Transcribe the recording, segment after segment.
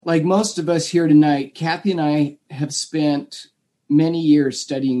Like most of us here tonight, Kathy and I have spent many years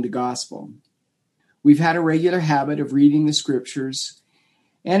studying the gospel. We've had a regular habit of reading the scriptures.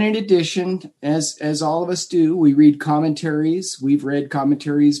 And in addition, as all of us do, we read commentaries. We've read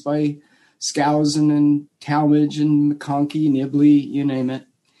commentaries by Skousen and Talmage and McConkie, Nibley, you name it.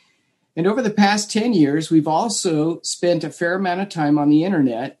 And over the past 10 years, we've also spent a fair amount of time on the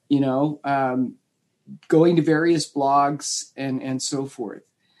internet, going to various blogs and so forth.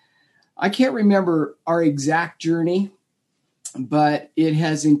 I can't remember our exact journey, but it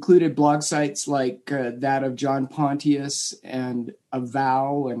has included blog sites like that of John Pontius and A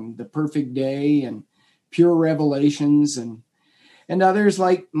Vow and The Perfect Day and Pure Revelations and others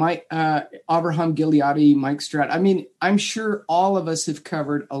like Abraham Gileadi, Mike Stroud. I mean, I'm sure all of us have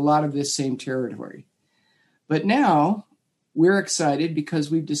covered a lot of this same territory. But now we're excited because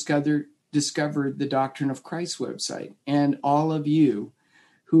we've discovered the Doctrine of Christ website, and all of you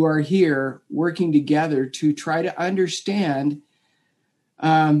who are here working together to try to understand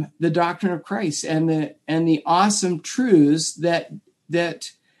the doctrine of Christ and the awesome truths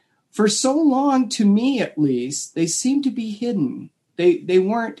that for so long, to me at least, they seem to be hidden. They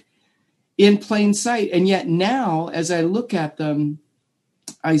weren't in plain sight, and yet now, as I look at them,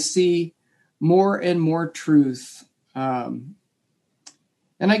 I see more and more truth. And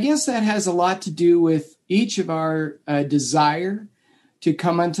I guess that has a lot to do with each of our desire to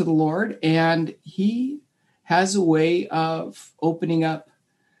come unto the Lord, and He has a way of opening up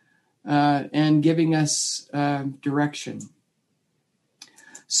and giving us direction.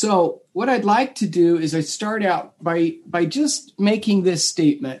 So what I'd like to do is I start out by just making this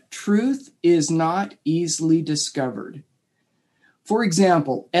statement: truth is not easily discovered. For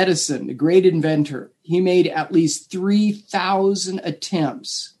example, Edison, the great inventor, he made at least 3,000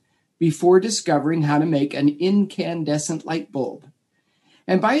 attempts before discovering how to make an incandescent light bulb.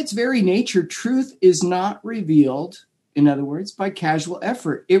 And by its very nature, truth is not revealed, in other words, by casual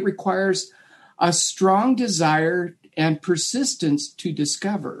effort. It requires a strong desire and persistence to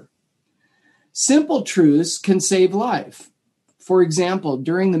discover. Simple truths can save life. For example,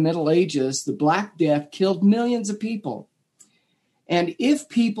 during the Middle Ages, the Black Death killed millions of people. And if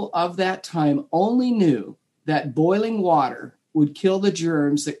people of that time only knew that boiling water would kill the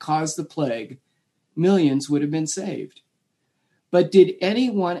germs that caused the plague, millions would have been saved. But did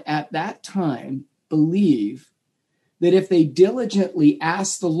anyone at that time believe that if they diligently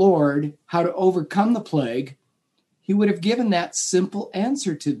asked the Lord how to overcome the plague, He would have given that simple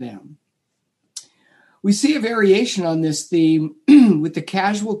answer to them? We see a variation on this theme with the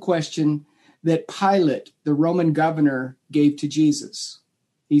casual question that Pilate, the Roman governor, gave to Jesus.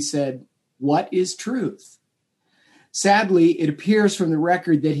 He said, "What is truth?" Sadly, it appears from the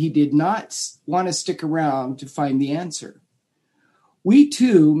record that he did not want to stick around to find the answer. We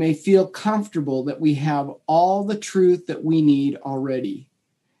too may feel comfortable that we have all the truth that we need already,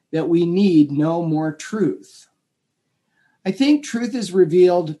 that we need no more truth. I think truth is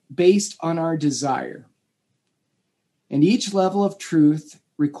revealed based on our desire. And each level of truth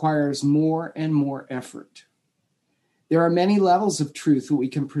requires more and more effort. There are many levels of truth that we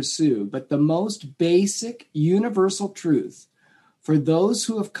can pursue, but the most basic, universal truth for those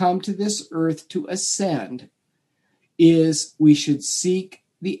who have come to this earth to ascend is we should seek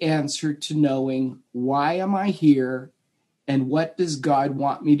the answer to knowing, why am I here and what does God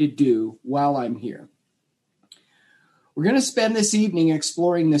want me to do while I'm here? We're going to spend this evening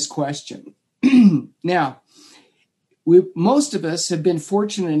exploring this question. Now, most of us have been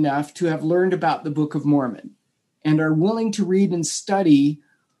fortunate enough to have learned about the Book of Mormon and are willing to read and study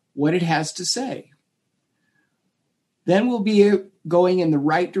what it has to say. Then we'll be going in the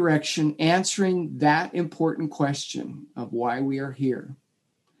right direction, answering that important question of why we are here.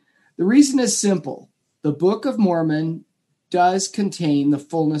 The reason is simple. The Book of Mormon does contain the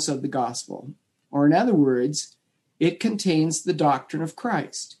fullness of the gospel, or in other words, it contains the doctrine of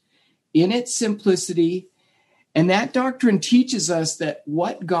Christ in its simplicity, and that doctrine teaches us that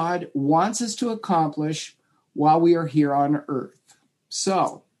what God wants us to accomplish while we are here on earth.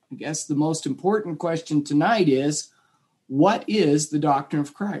 So, I guess the most important question tonight is, what is the doctrine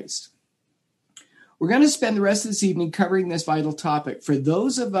of Christ? We're going to spend the rest of this evening covering this vital topic. For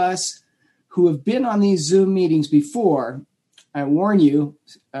those of us who have been on these Zoom meetings before, I warn you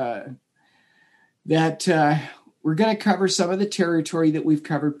that we're going to cover some of the territory that we've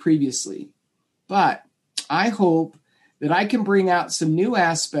covered previously. But I hope that I can bring out some new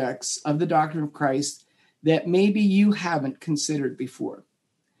aspects of the doctrine of Christ that maybe you haven't considered before.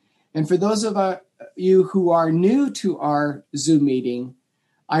 And for those of you who are new to our Zoom meeting,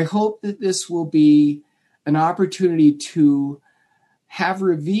 I hope that this will be an opportunity to have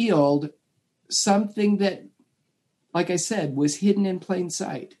revealed something that, like I said, was hidden in plain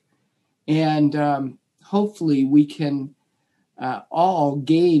sight. And hopefully we can all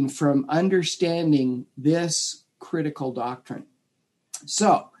gain from understanding this critical doctrine.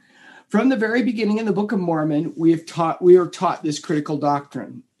 So, from the very beginning in the Book of Mormon, we are taught this critical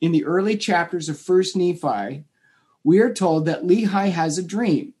doctrine. In the early chapters of 1st Nephi, we are told that Lehi has a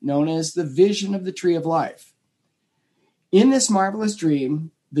dream known as the vision of the tree of life. In this marvelous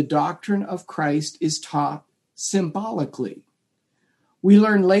dream, the doctrine of Christ is taught symbolically. We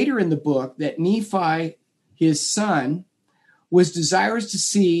learn later in the book that Nephi, his son, was desirous to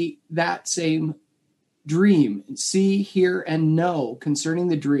see that same dream, see, hear, and know concerning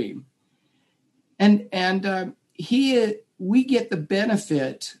the dream. And we get the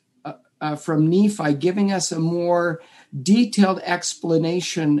benefit from Nephi giving us a more detailed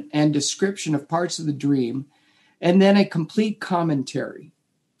explanation and description of parts of the dream, and then a complete commentary.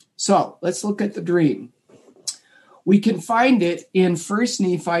 So let's look at the dream. We can find it in 1st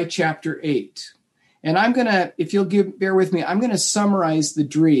Nephi chapter 8. And I'm going to, if you'll bear with me, I'm going to summarize the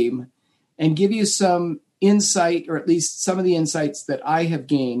dream and give you some insight, or at least some of the insights that I have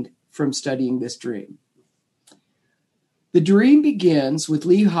gained from studying this dream. The dream begins with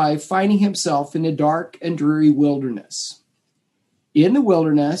Lehi finding himself in a dark and dreary wilderness. In the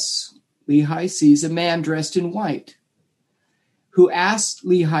wilderness, Lehi sees a man dressed in white who asks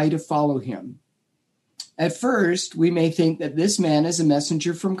Lehi to follow him. At first, we may think that this man is a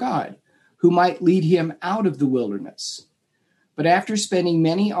messenger from God who might lead him out of the wilderness. But after spending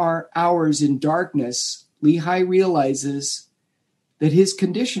many hours in darkness, Lehi realizes that his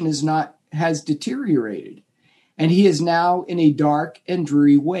condition has deteriorated, and he is now in a dark and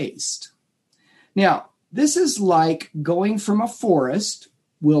dreary waste. Now, this is like going from a forest,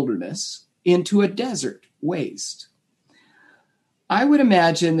 wilderness, into a desert, waste. I would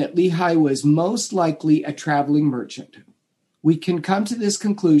imagine that Lehi was most likely a traveling merchant. We can come to this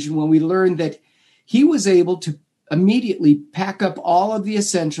conclusion when we learn that he was able to immediately pack up all of the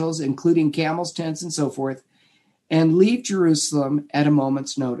essentials, including camels, tents, and so forth, and leave Jerusalem at a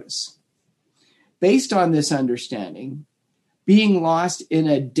moment's notice. Based on this understanding, being lost in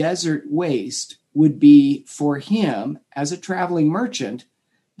a desert waste would be, for him, as a traveling merchant,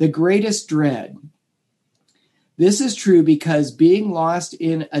 the greatest dread. This is true because being lost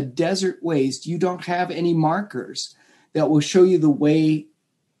in a desert waste, you don't have any markers that will show you the way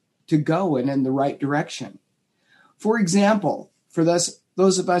to go and in the right direction. For example, for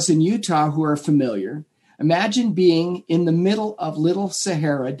those of us in Utah who are familiar, imagine being in the middle of Little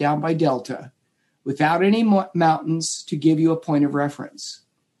Sahara down by Delta without any mountains to give you a point of reference.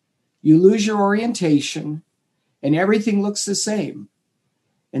 You lose your orientation and everything looks the same.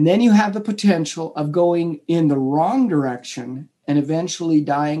 And then you have the potential of going in the wrong direction and eventually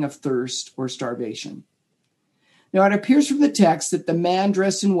dying of thirst or starvation. Now, it appears from the text that the man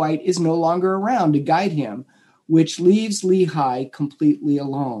dressed in white is no longer around to guide him, which leaves Lehi completely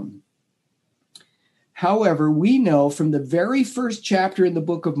alone. However, we know from the very first chapter in the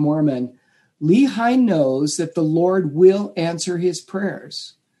Book of Mormon, Lehi knows that the Lord will answer his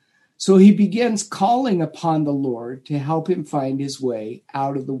prayers. So he begins calling upon the Lord to help him find his way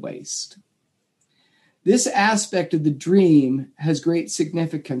out of the waste. This aspect of the dream has great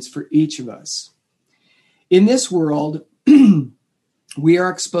significance for each of us. In this world, we are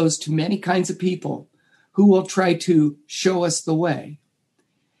exposed to many kinds of people who will try to show us the way.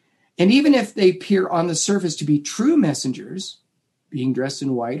 And even if they appear on the surface to be true messengers, being dressed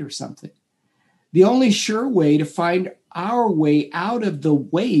in white or something, the only sure way to find our way out of the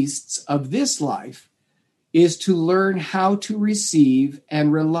wastes of this life is to learn how to receive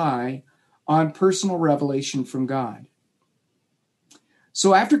and rely on personal revelation from God.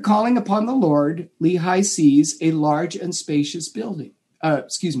 So after calling upon the Lord, Lehi sees a large and spacious field,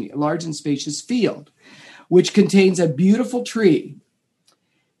 which contains a beautiful tree.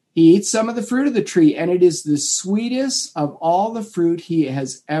 He eats some of the fruit of the tree, and it is the sweetest of all the fruit he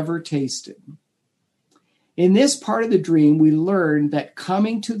has ever tasted. In this part of the dream, we learn that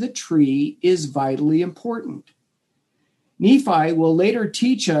coming to the tree is vitally important. Nephi will later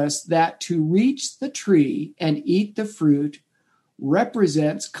teach us that to reach the tree and eat the fruit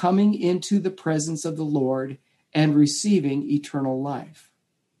represents coming into the presence of the Lord and receiving eternal life.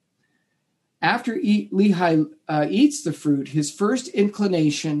 After Lehi eats the fruit, his first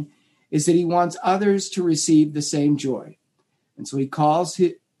inclination is that he wants others to receive the same joy. And so he calls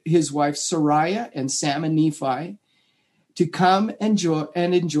his wife Sariah and Sam and Nephi to come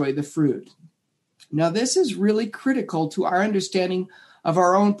and enjoy the fruit. Now, this is really critical to our understanding of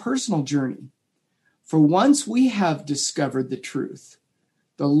our own personal journey. For once we have discovered the truth,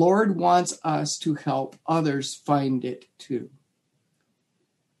 The Lord wants us to help others find it too.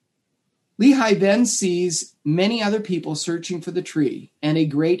 Lehi then sees many other people searching for the tree and a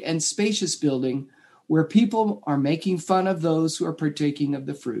great and spacious building where people are making fun of those who are partaking of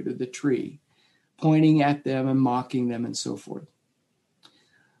the fruit of the tree, pointing at them and mocking them and so forth.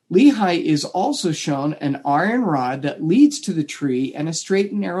 Lehi is also shown an iron rod that leads to the tree and a straight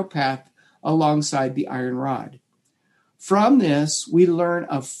and narrow path alongside the iron rod. From this, we learn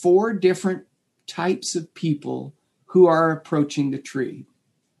of 4 different types of people who are approaching the tree.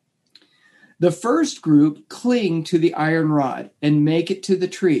 The first group cling to the iron rod and make it to the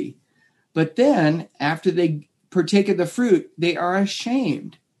tree, but then, after they partake of the fruit, they are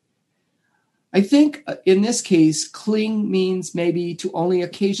ashamed. I think in this case, cling means maybe to only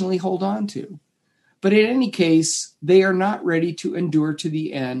occasionally hold on to. But in any case, they are not ready to endure to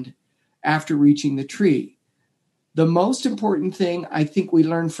the end after reaching the tree. The most important thing I think we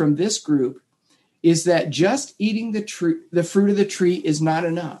learn from this group is that just eating the fruit of the tree is not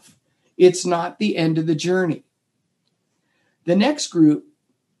enough. It's not the end of the journey. The next group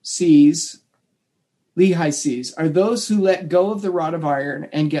Lehi sees, are those who let go of the rod of iron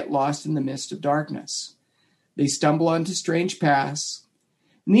and get lost in the midst of darkness. They stumble onto strange paths.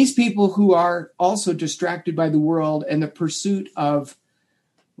 And these people who are also distracted by the world and the pursuit of,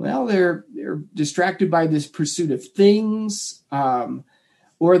 they're distracted by this pursuit of things,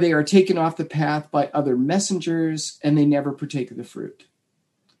 or they are taken off the path by other messengers, and they never partake of the fruit.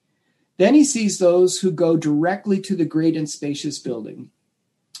 Then he sees those who go directly to the great and spacious building,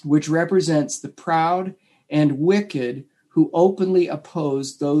 which represents the proud and wicked who openly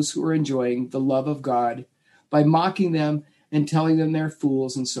oppose those who are enjoying the love of God by mocking them and telling them they're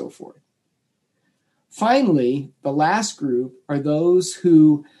fools and so forth. Finally, the last group are those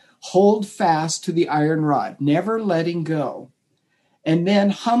who hold fast to the iron rod, never letting go, and then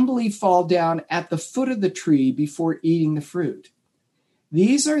humbly fall down at the foot of the tree before eating the fruit.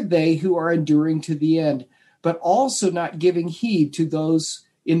 These are they who are enduring to the end, but also not giving heed to those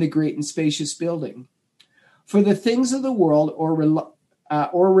in the great and spacious building. For the things of the world or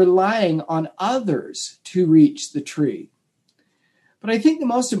relying on others to reach the tree. But I think the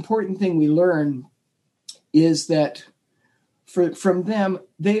most important thing we learn is that from them,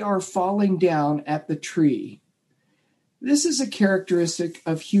 they are falling down at the tree. This is a characteristic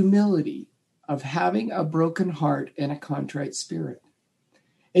of humility, of having a broken heart and a contrite spirit.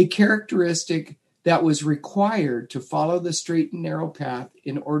 A characteristic that was required to follow the straight and narrow path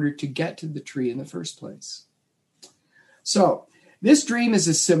in order to get to the tree in the first place. So, this dream is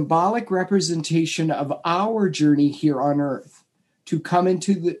a symbolic representation of our journey here on earth to come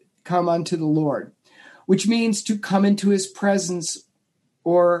unto the Lord, which means to come into his presence,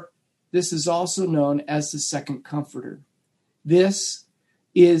 or this is also known as the second comforter. This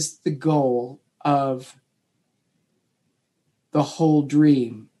is the goal of the whole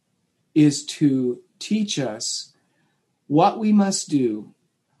dream, is to teach us what we must do,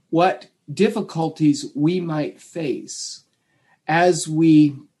 what difficulties we might face as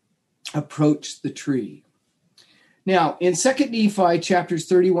we approach the tree. Now, in 2 Nephi chapters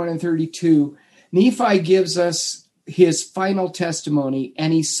 31 and 32, Nephi gives us his final testimony,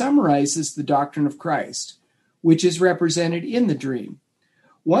 and he summarizes the doctrine of Christ, which is represented in the dream.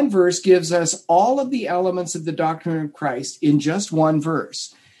 One verse gives us all of the elements of the doctrine of Christ in just one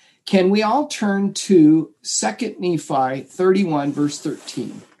verse. Can we all turn to 2 Nephi 31, verse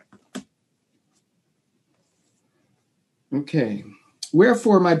 13? Okay.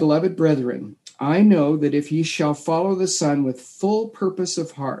 Wherefore, my beloved brethren, I know that if ye shall follow the Son with full purpose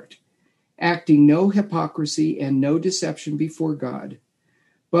of heart, acting no hypocrisy and no deception before God,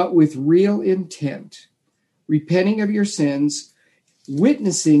 but with real intent, repenting of your sins,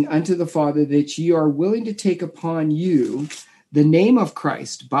 witnessing unto the Father that ye are willing to take upon you the name of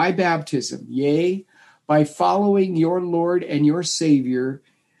Christ by baptism, yea, by following your Lord and your Savior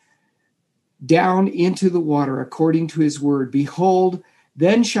down into the water according to his word, behold,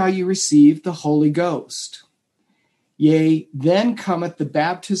 then shall you receive the Holy Ghost. Yea, then cometh the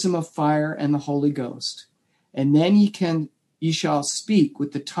baptism of fire and the Holy Ghost. And then ye shall speak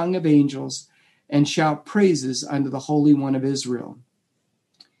with the tongue of angels and shout praises unto the Holy One of Israel.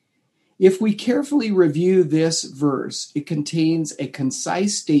 If we carefully review this verse, it contains a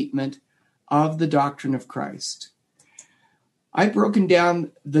concise statement of the doctrine of Christ. I've broken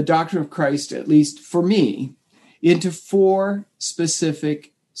down the doctrine of Christ, at least for me, into 4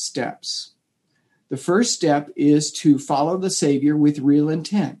 specific steps. The first step is to follow the Savior with real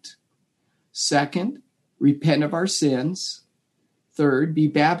intent. Second, repent of our sins. Third, be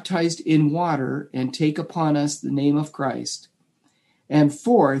baptized in water and take upon us the name of Christ. And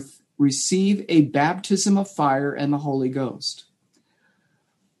fourth, receive a baptism of fire and the Holy Ghost.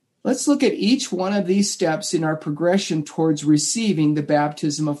 Let's look at each one of these steps in our progression towards receiving the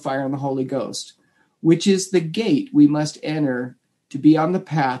baptism of fire and the Holy Ghost, which is the gate we must enter to be on the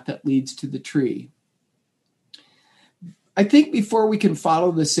path that leads to the tree. I think before we can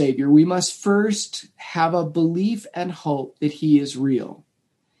follow the Savior, we must first have a belief and hope that he is real.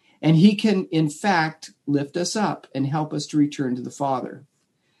 And he can, in fact, lift us up and help us to return to the Father.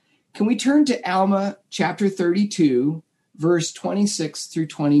 Can we turn to Alma chapter 32, verse 26 through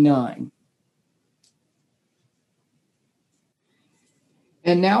 29?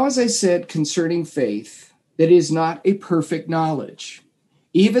 And now, as I said concerning faith, that is not a perfect knowledge.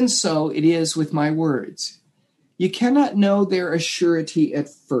 Even so it is with my words. You cannot know their assurity at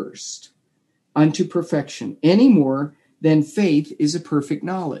first unto perfection, any more than faith is a perfect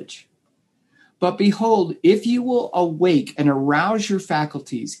knowledge. But behold, if you will awake and arouse your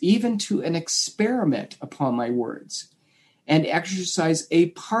faculties, even to an experiment upon my words, and exercise a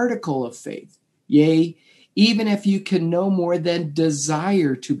particle of faith, yea, even if you can no more than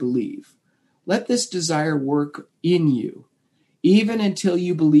desire to believe, let this desire work in you, even until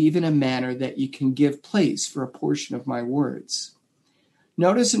you believe in a manner that you can give place for a portion of my words.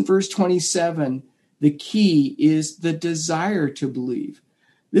 Notice in verse 27, the key is the desire to believe.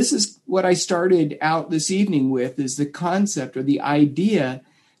 This is what I started out this evening with, is the concept or the idea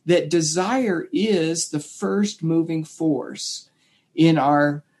that desire is the first moving force in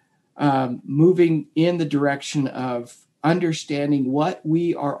our moving in the direction of understanding what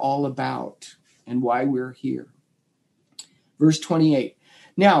we are all about and why we're here. Verse 28,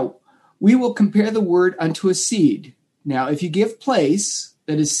 now we will compare the word unto a seed. Now, if you give place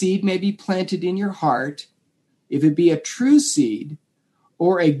that a seed may be planted in your heart, if it be a true seed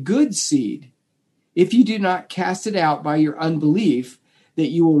or a good seed, if you do not cast it out by your unbelief, that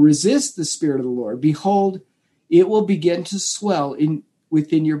you will resist the Spirit of the Lord, behold, it will begin to swell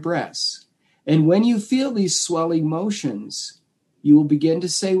within your breasts. And when you feel these swelling motions, you will begin to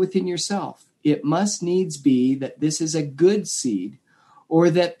say within yourself, it must needs be that this is a good seed, or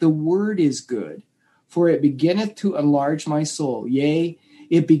that the word is good, for it beginneth to enlarge my soul. Yea,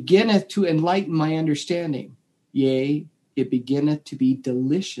 it beginneth to enlighten my understanding. Yea, it beginneth to be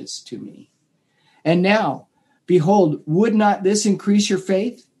delicious to me. And now, behold, would not this increase your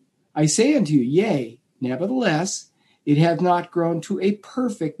faith? I say unto you, yea, nevertheless, it hath not grown to a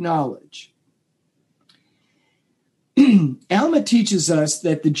perfect knowledge. Alma teaches us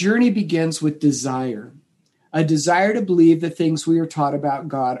that the journey begins with desire, a desire to believe the things we are taught about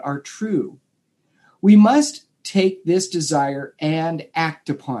God are true. We must take this desire and act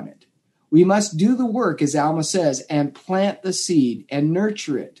upon it. We must do the work, as Alma says, and plant the seed and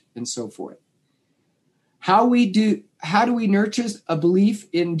nurture it and so forth. How do we nurture a belief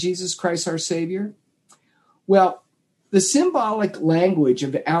in Jesus Christ our Savior? Well, the symbolic language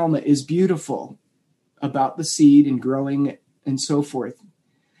of Alma is beautiful about the seed and growing and so forth.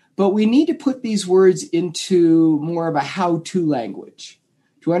 But we need to put these words into more of a how-to language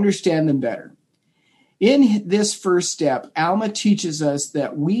to understand them better. In this first step, Alma teaches us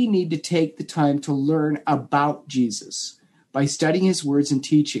that we need to take the time to learn about Jesus by studying his words and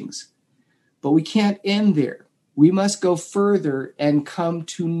teachings. But we can't end there. We must go further and come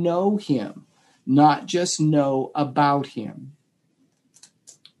to know him, not just know about him.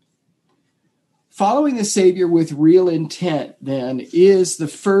 Following the Savior with real intent, then, is the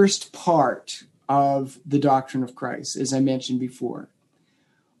first part of the doctrine of Christ, as I mentioned before.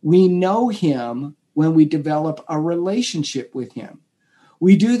 We know him when we develop a relationship with him.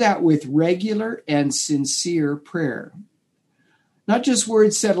 We do that with regular and sincere prayer. Not just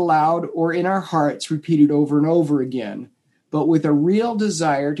words said aloud or in our hearts repeated over and over again, but with a real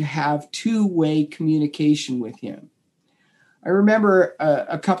desire to have two-way communication with him. I remember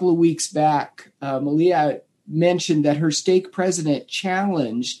a couple of weeks back, Malia mentioned that her stake president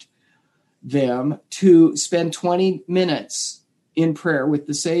challenged them to spend 20 minutes in prayer with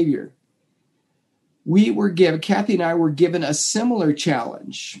the Savior. Kathy and I were given a similar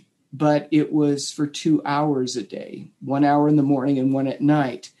challenge, but it was for 2 hours a day, 1 hour in the morning and 1 at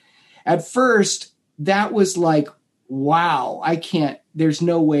night. At first, that was like, wow, there's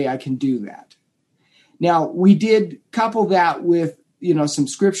no way I can do that. Now, we did couple that with, some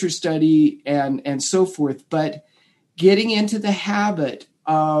scripture study and so forth, but getting into the habit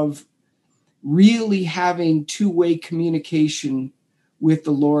of really having two-way communication with the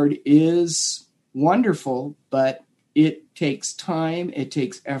Lord is wonderful, but it takes time, it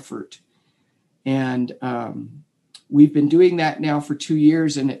takes effort. And we've been doing that now for 2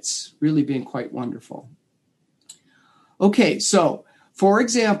 years, and it's really been quite wonderful. Okay, so For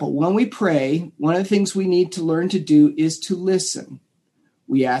example, when we pray, one of the things we need to learn to do is to listen.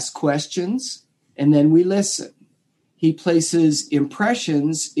 We ask questions, and then we listen. He places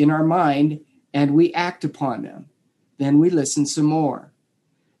impressions in our mind, and we act upon them. Then we listen some more.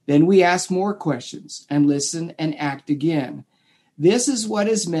 Then we ask more questions and listen and act again. This is what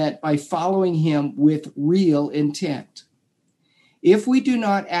is meant by following him with real intent. If we do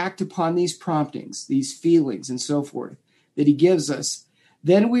not act upon these promptings, these feelings, and so forth that he gives us,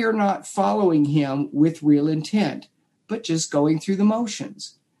 then we are not following him with real intent, but just going through the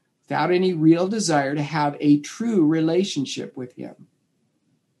motions without any real desire to have a true relationship with him.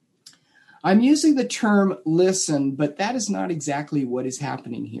 I'm using the term listen, but that is not exactly what is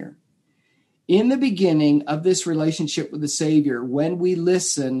happening here. In the beginning of this relationship with the Savior, when we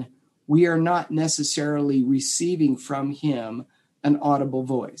listen, we are not necessarily receiving from him an audible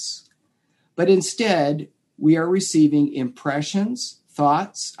voice, but instead we are receiving impressions,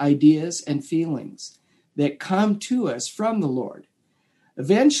 thoughts, ideas, and feelings that come to us from the Lord.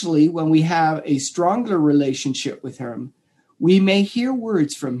 Eventually, when we have a stronger relationship with him, we may hear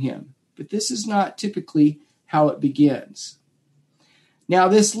words from him, but this is not typically how it begins. Now,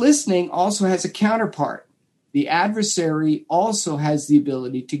 this listening also has a counterpart. The adversary also has the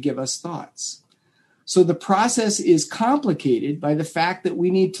ability to give us thoughts. So the process is complicated by the fact that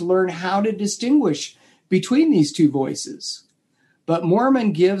we need to learn how to distinguish between these two voices. But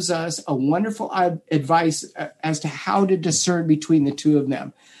Mormon gives us a wonderful advice as to how to discern between the two of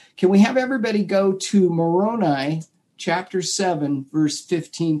them. Can we have everybody go to Moroni chapter 7, verse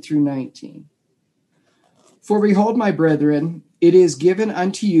 15 through 19? For behold, my brethren, it is given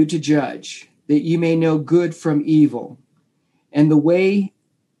unto you to judge, that ye may know good from evil, and the way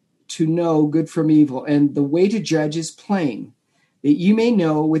to know good from evil, and the way to judge is plain, that ye may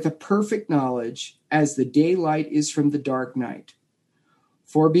know with a perfect knowledge, as the daylight is from the dark night.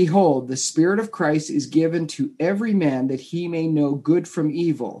 For behold, the Spirit of Christ is given to every man that he may know good from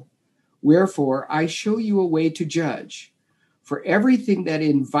evil. Wherefore I show you a way to judge. For everything that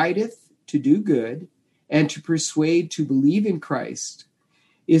inviteth to do good, and to persuade to believe in Christ,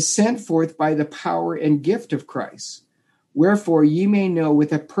 is sent forth by the power and gift of Christ. Wherefore ye may know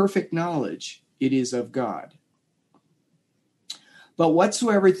with a perfect knowledge it is of God. But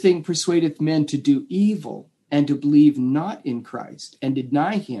whatsoever thing persuadeth men to do evil, and to believe not in Christ, and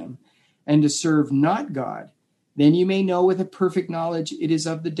deny him, and to serve not God, then you may know with a perfect knowledge it is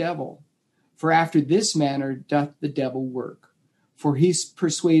of the devil. For after this manner doth the devil work. For he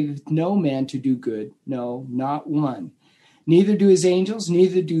persuadeth no man to do good, no, not one. Neither do his angels,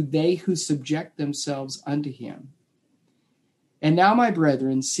 neither do they who subject themselves unto him. And now, my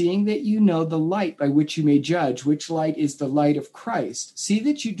brethren, seeing that you know the light by which you may judge, which light is the light of Christ, see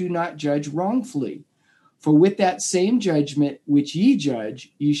that you do not judge wrongfully. For with that same judgment which ye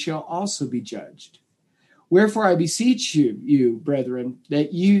judge, ye shall also be judged. Wherefore I beseech you, brethren,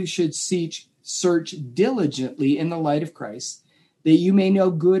 that you should search diligently in the light of Christ, that you may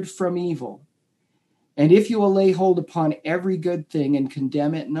know good from evil. And if you will lay hold upon every good thing and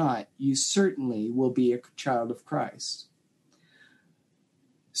condemn it not, you certainly will be a child of Christ.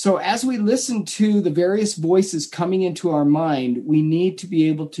 So as we listen to the various voices coming into our mind, we need to be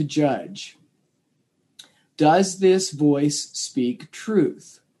able to judge. Does this voice speak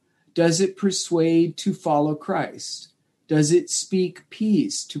truth? Does it persuade to follow Christ? Does it speak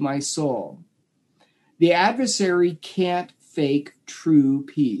peace to my soul? The adversary can't fake true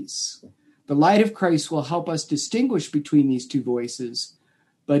peace. The light of Christ will help us distinguish between these two voices,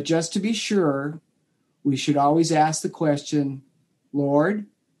 but just to be sure, we should always ask the question, Lord,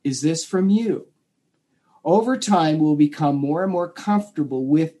 is this from you? Over time, we'll become more and more comfortable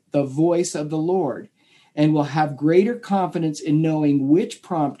with the voice of the Lord, and will have greater confidence in knowing which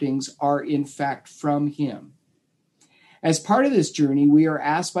promptings are in fact from him. As part of this journey, we are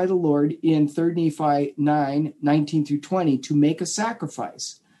asked by the Lord in 3 Nephi 9, 19 through 20 to make a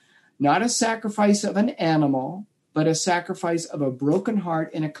sacrifice. Not a sacrifice of an animal, but a sacrifice of a broken heart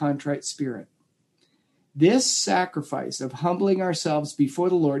and a contrite spirit. This sacrifice of humbling ourselves before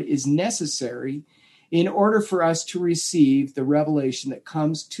the Lord is necessary in order for us to receive the revelation that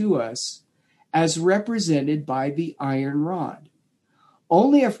comes to us as represented by the iron rod.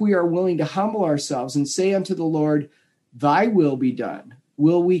 Only if we are willing to humble ourselves and say unto the Lord, Thy will be done,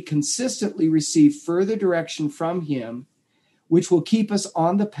 will we consistently receive further direction from him, which will keep us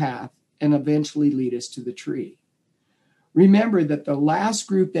on the path and eventually lead us to the tree. Remember that the last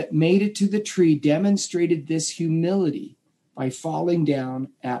group that made it to the tree demonstrated this humility by falling down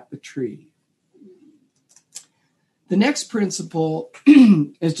at the tree. The next principle,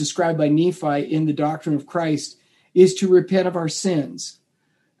 as described by Nephi in the doctrine of Christ, is to repent of our sins.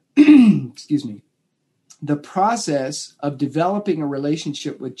 Excuse me. The process of developing a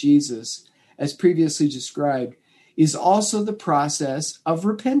relationship with Jesus, as previously described, is also the process of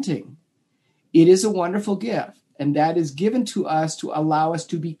repenting. It is a wonderful gift, and that is given to us to allow us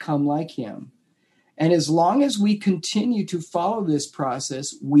to become like him. And as long as we continue to follow this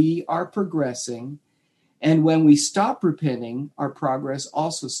process, we are progressing. And when we stop repenting, our progress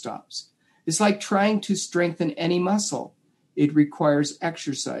also stops. It's like trying to strengthen any muscle. It requires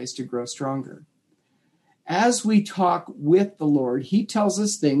exercise to grow stronger. As we talk with the Lord, he tells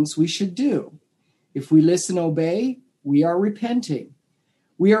us things we should do. If we listen and obey, we are repenting.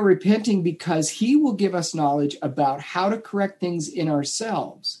 We are repenting because he will give us knowledge about how to correct things in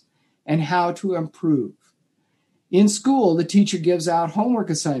ourselves and how to improve. In school, the teacher gives out homework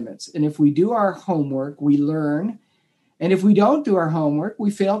assignments, and if we do our homework, we learn. And if we don't do our homework, we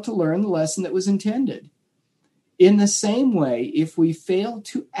fail to learn the lesson that was intended. In the same way, if we fail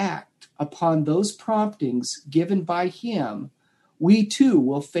to act upon those promptings given by him, we too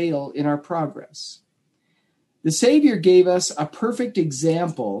will fail in our progress. The Savior gave us a perfect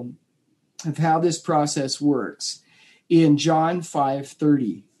example of how this process works in John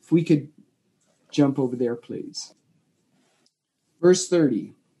 5:30. If we could jump over there, please. Verse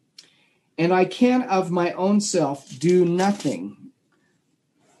 30. And I can of my own self do nothing.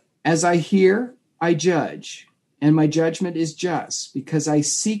 As I hear, I judge, and my judgment is just, because I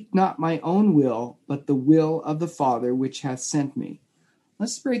seek not my own will, but the will of the Father which hath sent me.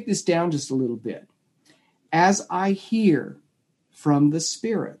 Let's break this down just a little bit. As I hear from the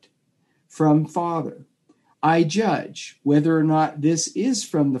Spirit, from Father, I judge whether or not this is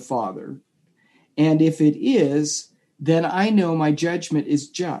from the Father. And if it is, then I know my judgment is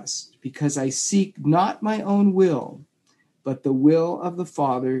just, because I seek not my own will, but the will of the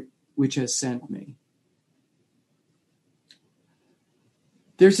Father which has sent me.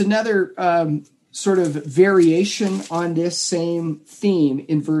 There's another sort of variation on this same theme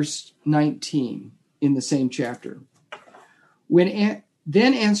in verse 19 in the same chapter.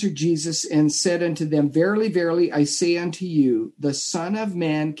 Then answered Jesus and said unto them, Verily, verily, I say unto you, the Son of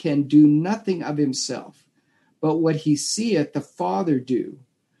Man can do nothing of himself, but what he seeth the Father do.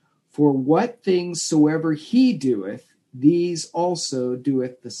 For what things soever he doeth, these also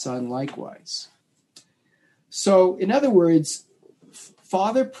doeth the Son likewise. So, in other words,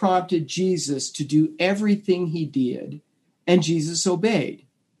 Father prompted Jesus to do everything he did, and Jesus obeyed.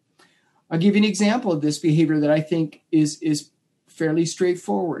 I'll give you an example of this behavior that I think is fairly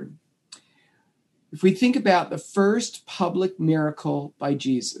straightforward. If we think about the first public miracle by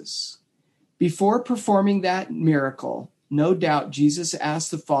Jesus, before performing that miracle, no doubt Jesus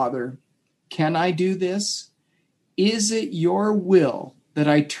asked the Father, Can I do this? Is it your will that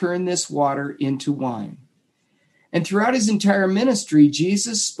I turn this water into wine? And throughout his entire ministry,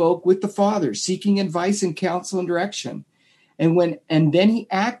 Jesus spoke with the Father, seeking advice and counsel and direction. And then he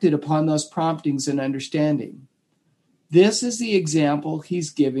acted upon those promptings and understanding. This is the example he's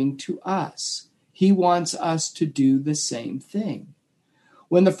giving to us. He wants us to do the same thing.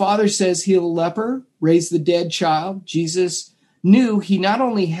 When the Father says heal a leper, raise the dead child, Jesus knew he not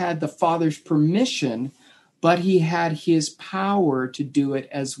only had the Father's permission, but he had his power to do it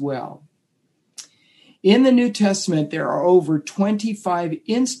as well. In the New Testament, there are over 25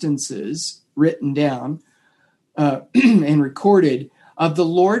 instances written down and recorded of the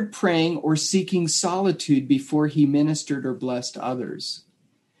Lord praying or seeking solitude before he ministered or blessed others.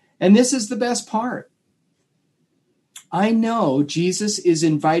 And this is the best part. I know Jesus is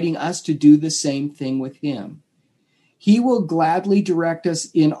inviting us to do the same thing with him. He will gladly direct us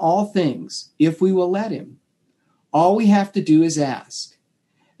in all things if we will let him. All we have to do is ask.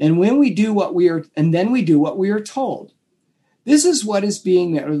 And when we do what we are, and then we do what we are told. This is what is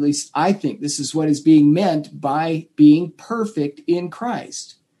being, or at least I think this is what is being meant by being perfect in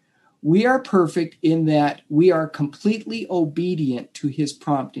Christ. We are perfect in that we are completely obedient to his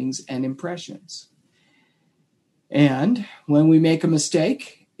promptings and impressions. And when we make a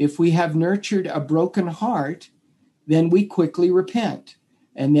mistake, if we have nurtured a broken heart, then we quickly repent,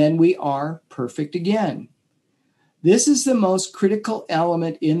 and then we are perfect again. This is the most critical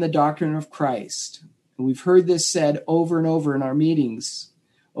element in the doctrine of Christ. We've heard this said over and over in our meetings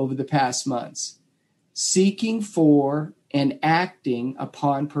over the past months. Seeking for and acting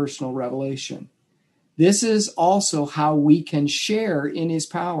upon personal revelation. This is also how we can share in his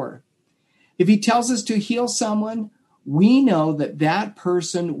power. If he tells us to heal someone, we know that that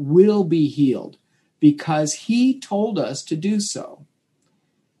person will be healed because he told us to do so.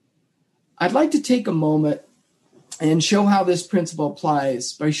 I'd like to take a moment and show how this principle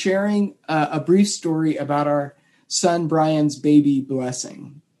applies by sharing a brief story about our son Brian's baby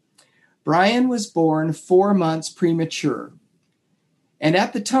blessing. Brian was born 4 months premature. And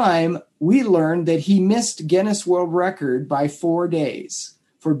at the time, we learned that he missed Guinness World Record by 4 days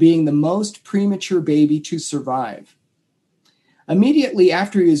for being the most premature baby to survive. Immediately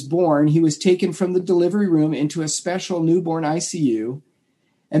after he was born, he was taken from the delivery room into a special newborn ICU.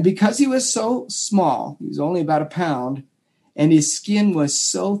 And because he was so small, he was only about a pound, and his skin was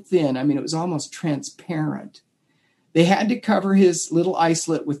so thin, it was almost transparent. They had to cover his little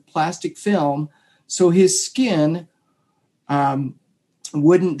isolate with plastic film so his skin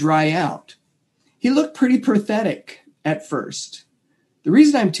wouldn't dry out. He looked pretty pathetic at first. The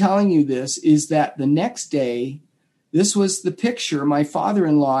reason I'm telling you this is that the next day, this was the picture my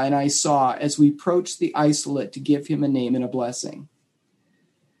father-in-law and I saw as we approached the isolate to give him a name and a blessing.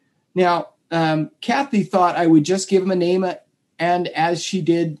 Now, Kathy thought I would just give him a name, and as she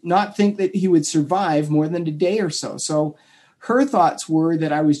did not think that he would survive more than a day or so. So her thoughts were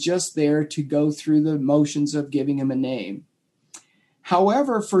that I was just there to go through the motions of giving him a name.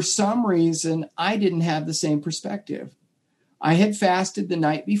 However, for some reason, I didn't have the same perspective. I had fasted the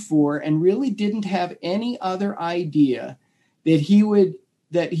night before and really didn't have any other idea that he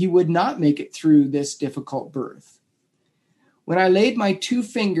would not make it through this difficult birth. When I laid my 2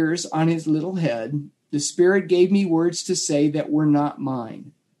 fingers on his little head, the Spirit gave me words to say that were not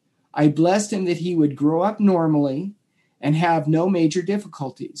mine. I blessed him that he would grow up normally and have no major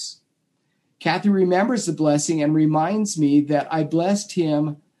difficulties. Kathy remembers the blessing and reminds me that I blessed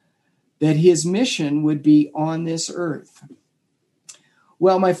him that his mission would be on this earth.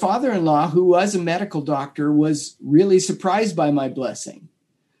 Well, my father-in-law, who was a medical doctor, was really surprised by my blessing.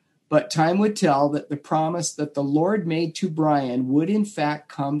 But time would tell that the promise that the Lord made to Brian would in fact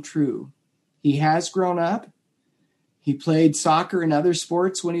come true. He has grown up. He played soccer and other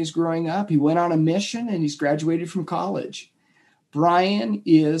sports when he was growing up. He went on a mission and he's graduated from college. Brian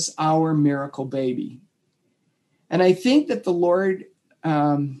is our miracle baby. And I think that the Lord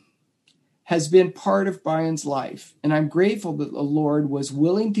has been part of Brian's life. And I'm grateful that the Lord was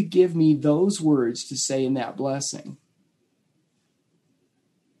willing to give me those words to say in that blessing.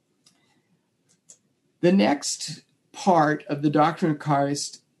 The next part of the doctrine of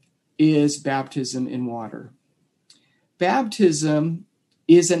Christ is baptism in water. Baptism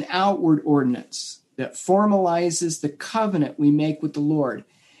is an outward ordinance that formalizes the covenant we make with the Lord.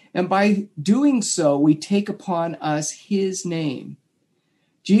 And by doing so, we take upon us his name.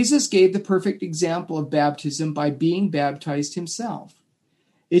 Jesus gave the perfect example of baptism by being baptized himself.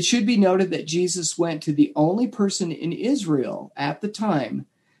 It should be noted that Jesus went to the only person in Israel at the time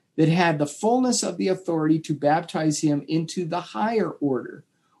that had the fullness of the authority to baptize him into the higher order,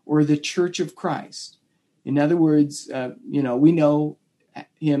 or the Church of Christ. In other words, we know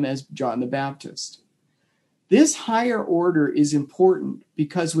him as John the Baptist. This higher order is important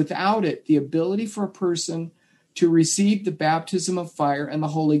because without it, the ability for a person to receive the baptism of fire and the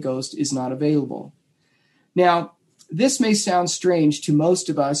Holy Ghost is not available. Now, this may sound strange to most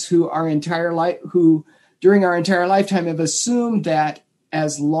of us who during our entire lifetime have assumed that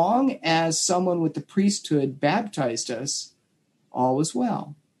as long as someone with the priesthood baptized us, all was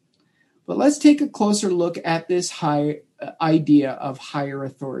well. But let's take a closer look at this idea of higher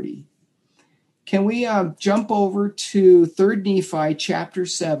authority. Can we jump over to 3 Nephi chapter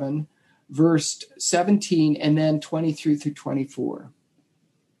 7, verse 17, and then 23 through 24?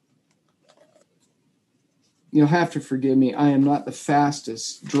 You'll have to forgive me. I am not the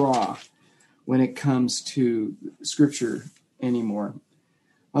fastest draw when it comes to scripture anymore.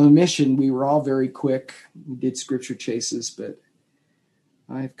 On the mission, we were all very quick. We did scripture chases, but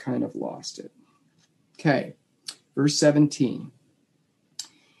I've kind of lost it. Okay, verse 17.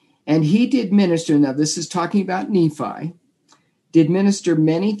 And he did minister, now this is talking about Nephi, did minister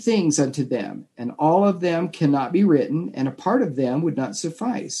many things unto them, and all of them cannot be written, and a part of them would not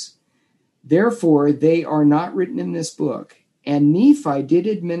suffice. Therefore, they are not written in this book. And Nephi did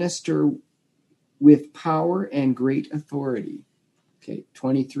administer with power and great authority. Okay,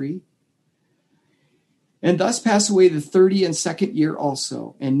 23. And thus pass away the 32nd year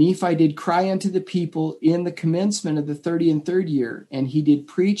also. And Nephi did cry unto the people in the commencement of the 33rd year, and he did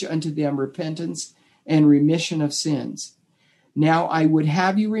preach unto them repentance and remission of sins. Now I would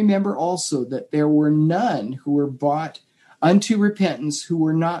have you remember also that there were none who were brought unto repentance who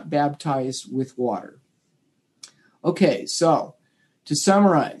were not baptized with water. Okay, so to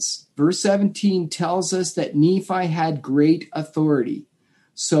summarize, verse 17 tells us that Nephi had great authority.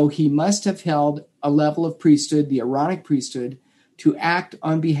 So he must have held a level of priesthood, the Aaronic priesthood, to act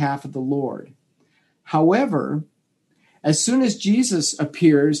on behalf of the Lord. However, As soon as Jesus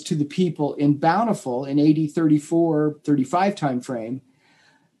appears to the people in Bountiful in AD 34-35 timeframe,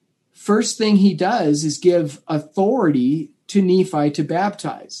 first thing he does is give authority to Nephi to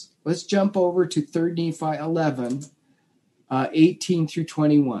baptize. Let's jump over to 3 Nephi 11, 18 through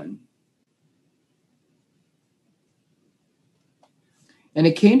 21. And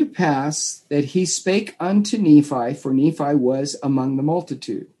it came to pass that he spake unto Nephi, for Nephi was among the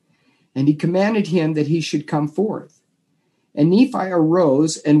multitude, and he commanded him that he should come forth. And Nephi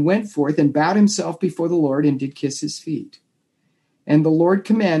arose and went forth and bowed himself before the Lord and did kiss his feet. And the Lord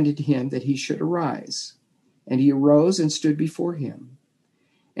commanded him that he should arise. And he arose and stood before him.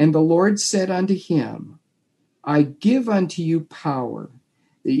 And the Lord said unto him, I give unto you power,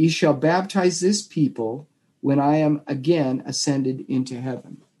 that ye shall baptize this people when I am again ascended into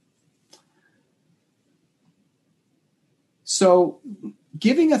heaven. So,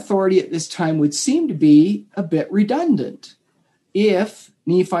 giving authority at this time would seem to be a bit redundant if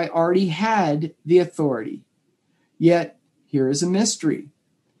Nephi already had the authority. Yet, here is a mystery.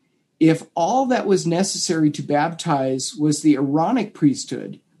 If all that was necessary to baptize was the Aaronic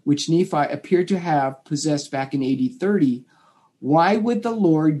priesthood, which Nephi appeared to have possessed back in AD 30, why would the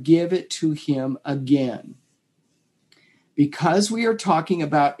Lord give it to him again? Because we are talking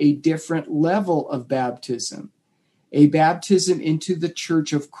about a different level of baptism, a baptism into the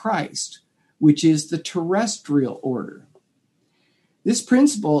Church of Christ, which is the terrestrial order. This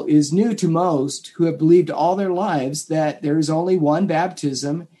principle is new to most who have believed all their lives that there is only one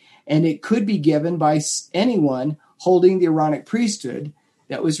baptism, and it could be given by anyone holding the Aaronic priesthood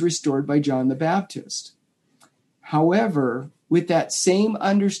that was restored by John the Baptist. However, with that same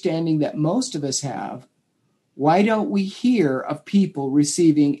understanding that most of us have, why don't we hear of people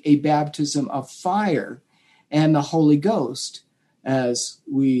receiving a baptism of fire and the Holy Ghost, as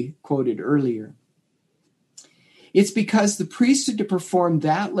we quoted earlier? It's because the priesthood to perform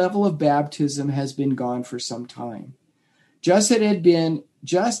that level of baptism has been gone for some time, just as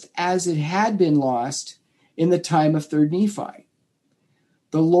it had been lost in the time of 3 Nephi.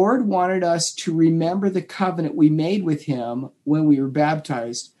 The Lord wanted us to remember the covenant we made with him when we were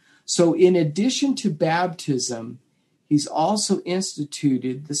baptized. So in addition to baptism, he's also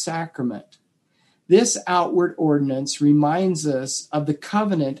instituted the sacrament. This outward ordinance reminds us of the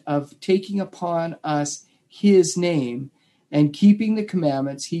covenant of taking upon us his name and keeping the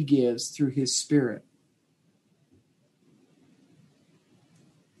commandments he gives through his Spirit.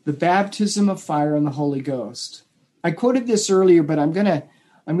 The baptism of fire and the Holy Ghost. I quoted this earlier, but I'm going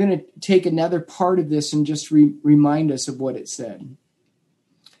to take another part of this and just remind us of what it said.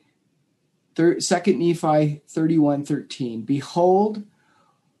 2 Nephi 31:13. Behold,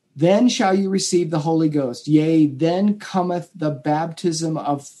 then shall you receive the Holy Ghost. Yea, then cometh the baptism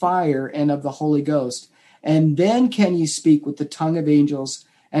of fire and of the Holy Ghost. And then can ye speak with the tongue of angels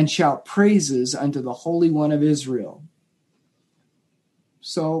and shout praises unto the Holy One of Israel.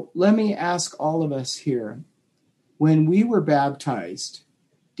 So let me ask all of us here, when we were baptized,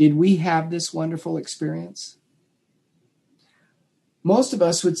 did we have this wonderful experience? Most of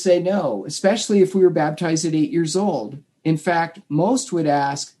us would say no, especially if we were baptized at 8 years old. In fact, most would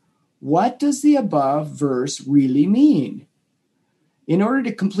ask, what does the above verse really mean? In order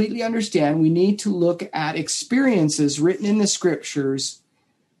to completely understand, we need to look at experiences written in the scriptures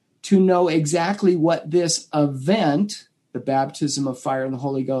to know exactly what this event, the baptism of fire and the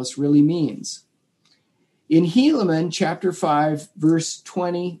Holy Ghost, really means. In Helaman chapter 5, verse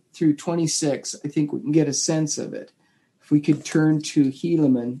 20 through 26, I think we can get a sense of it. If we could turn to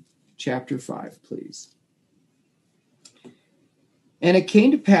Helaman chapter 5, please. And it came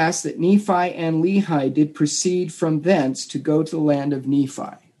to pass that Nephi and Lehi did proceed from thence to go to the land of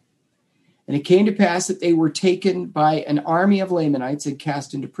Nephi. And it came to pass that they were taken by an army of Lamanites and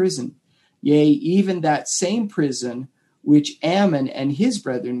cast into prison. Yea, even that same prison which Ammon and his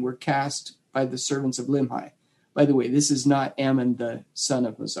brethren were cast by the servants of Lehi. By the way, this is not Ammon, the son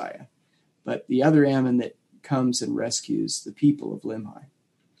of Mosiah, but the other Ammon that comes and rescues the people of Lehi.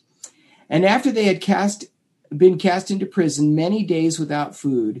 And after they had been cast into prison many days without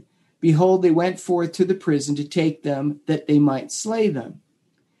food, behold, they went forth to the prison to take them, that they might slay them.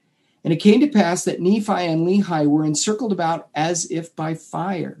 And it came to pass that Nephi and Lehi were encircled about as if by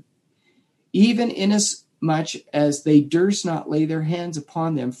fire, even inasmuch as they durst not lay their hands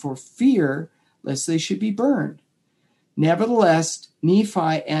upon them for fear lest they should be burned. Nevertheless,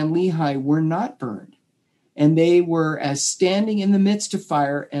 Nephi and Lehi were not burned, and they were as standing in the midst of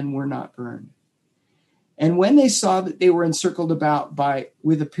fire and were not burned. And when they saw that they were encircled about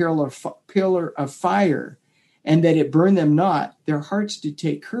with a pillar of fire, and that it burned them not, their hearts did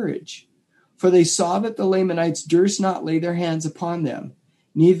take courage. For they saw that the Lamanites durst not lay their hands upon them,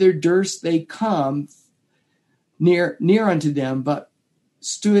 neither durst they come near unto them, but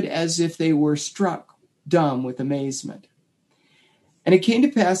stood as if they were struck dumb with amazement. And it came to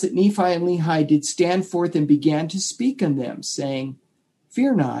pass that Nephi and Lehi did stand forth and began to speak unto them, saying,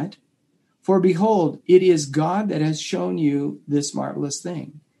 Fear not, for behold, it is God that has shown you this marvelous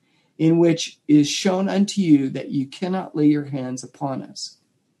thing, in which is shown unto you that you cannot lay your hands upon us.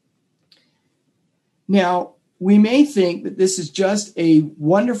 Now, we may think that this is just a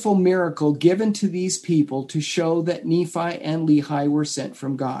wonderful miracle given to these people to show that Nephi and Lehi were sent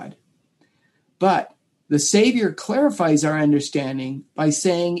from God. But the Savior clarifies our understanding by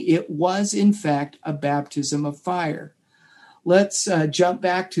saying it was, in fact, a baptism of fire. Let's jump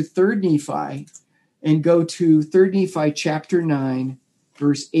back to 3 Nephi and go to 3 Nephi chapter 9,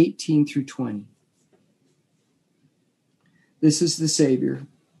 verse 18 through 20. This is the Savior.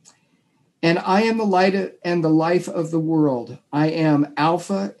 And I am the light and the life of the world. I am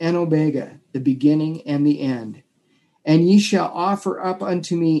Alpha and Omega, the beginning and the end. And ye shall offer up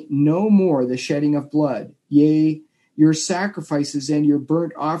unto me no more the shedding of blood. Yea, your sacrifices and your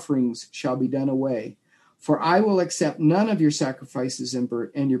burnt offerings shall be done away. For I will accept none of your sacrifices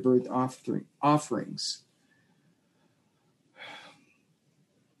and your burnt offerings.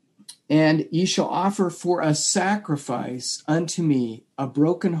 And ye shall offer for a sacrifice unto me a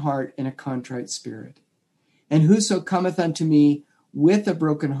broken heart and a contrite spirit. And whoso cometh unto me with a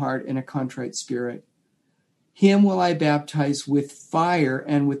broken heart and a contrite spirit, him will I baptize with fire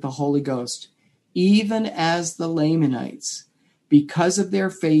and with the Holy Ghost, even as the Lamanites, because of their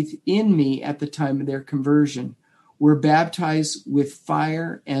faith in me at the time of their conversion, were baptized with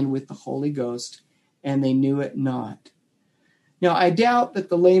fire and with the Holy Ghost, and they knew it not. Now, I doubt that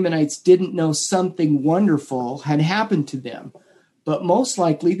the Lamanites didn't know something wonderful had happened to them, but most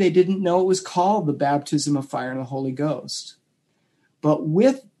likely they didn't know it was called the baptism of fire and the Holy Ghost. But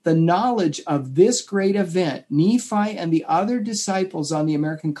with the knowledge of this great event, Nephi and the other disciples on the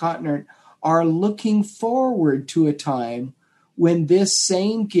American continent are looking forward to a time when this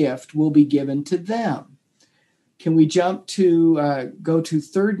same gift will be given to them. Can we jump to, go to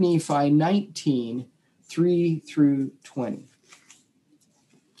 3 Nephi 19, 3 through 20.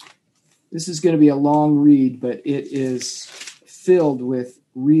 This is going to be a long read, but it is filled with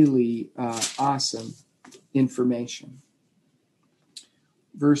really awesome information.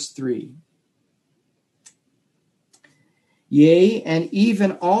 Verse 3. Yea, and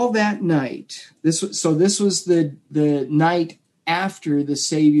even all that night. This was the night after the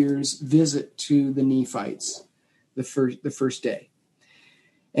Savior's visit to the Nephites, the first day.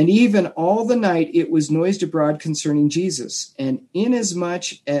 And even all the night it was noised abroad concerning Jesus. And inasmuch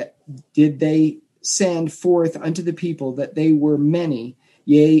did they send forth unto the people that they were many,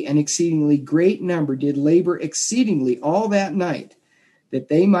 yea, an exceedingly great number did labor exceedingly all that night, that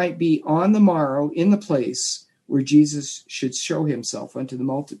they might be on the morrow in the place where Jesus should show himself unto the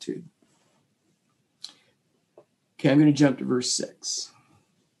multitude. Okay, I'm going to jump to verse 6.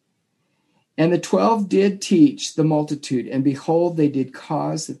 And the 12 did teach the multitude, and behold, they did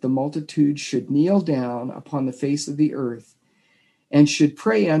cause that the multitude should kneel down upon the face of the earth, and should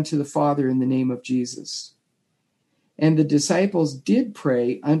pray unto the Father in the name of Jesus. And the disciples did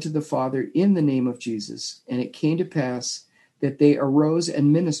pray unto the Father in the name of Jesus, and it came to pass that they arose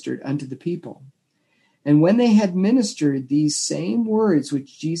and ministered unto the people. And when they had ministered these same words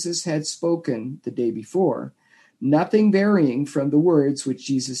which Jesus had spoken the day before, nothing varying from the words which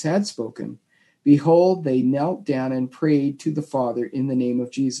Jesus had spoken, behold, they knelt down and prayed to the Father in the name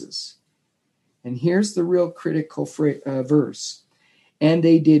of Jesus. And here's the real critical verse. And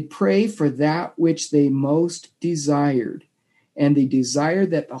they did pray for that which they most desired, and they desired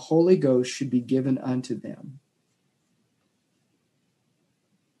that the Holy Ghost should be given unto them.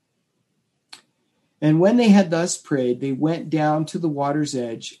 And when they had thus prayed, they went down to the water's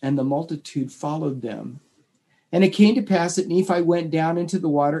edge, and the multitude followed them. And it came to pass that Nephi went down into the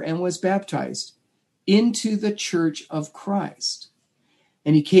water and was baptized into the church of Christ.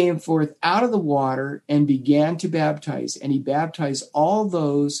 And he came forth out of the water and began to baptize, and he baptized all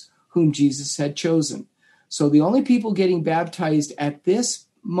those whom Jesus had chosen. So the only people getting baptized at this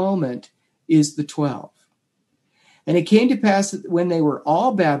moment is the 12. And it came to pass that when they were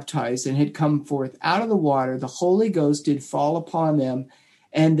all baptized and had come forth out of the water, the Holy Ghost did fall upon them,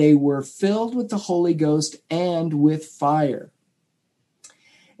 and they were filled with the Holy Ghost and with fire.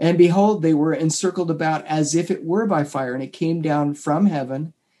 And behold, they were encircled about as if it were by fire, and it came down from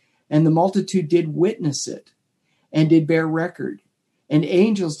heaven, and the multitude did witness it, and did bear record. And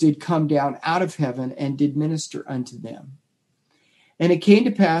angels did come down out of heaven, and did minister unto them. And it came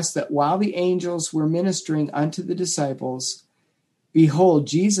to pass that while the angels were ministering unto the disciples, behold,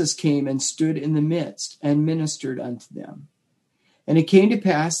 Jesus came and stood in the midst and ministered unto them. And it came to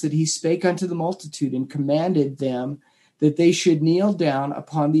pass that he spake unto the multitude and commanded them that they should kneel down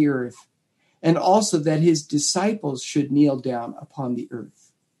upon the earth, and also that his disciples should kneel down upon the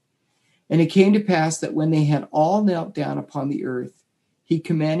earth. And it came to pass that when they had all knelt down upon the earth, he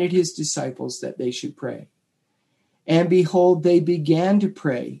commanded his disciples that they should pray. And behold, they began to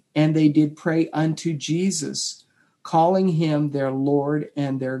pray, and they did pray unto Jesus, calling him their Lord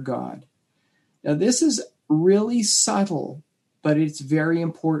and their God. Now, this is really subtle, but it's very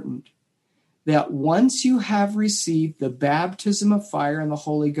important that once you have received the baptism of fire and the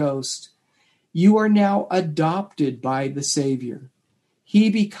Holy Ghost, you are now adopted by the Savior.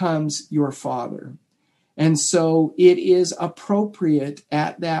 He becomes your Father. And so it is appropriate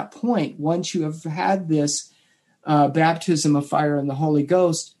at that point, once you have had this baptism of fire and the Holy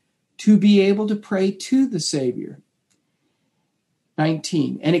Ghost, to be able to pray to the Savior.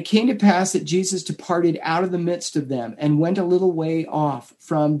 19. And it came to pass that Jesus departed out of the midst of them and went a little way off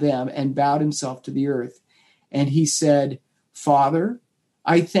from them and bowed himself to the earth. And he said, Father,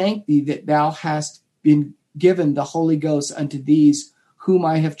 I thank thee that thou hast been given the Holy Ghost unto these whom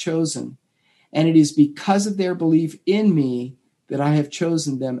I have chosen. And it is because of their belief in me that I have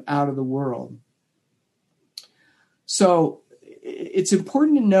chosen them out of the world. So it's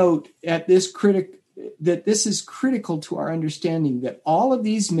important to note that this is critical to our understanding that all of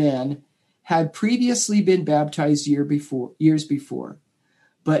these men had previously been baptized years before,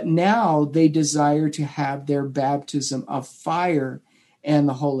 but now they desire to have their baptism of fire and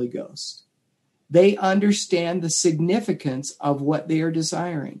the Holy Ghost. They understand the significance of what they are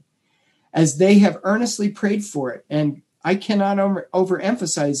desiring, as they have earnestly prayed for it. And I cannot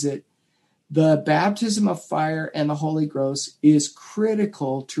overemphasize it. The baptism of fire and the Holy Ghost is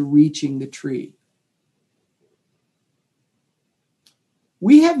critical to reaching the tree.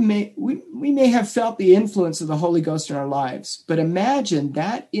 We may have felt the influence of the Holy Ghost in our lives, but imagine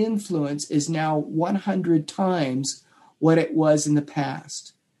that influence is now 100 times what it was in the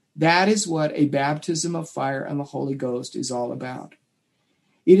past. That is what a baptism of fire and the Holy Ghost is all about.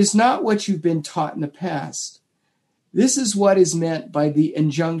 It is not what you've been taught in the past. This is what is meant by the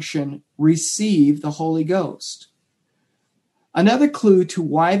injunction, receive the Holy Ghost. Another clue to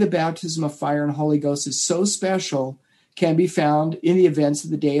why the baptism of fire and Holy Ghost is so special can be found in the events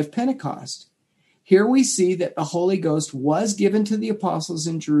of the day of Pentecost. Here we see that the Holy Ghost was given to the apostles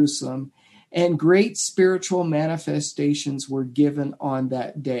in Jerusalem, and great spiritual manifestations were given on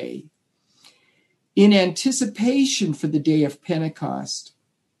that day. In anticipation for the day of Pentecost,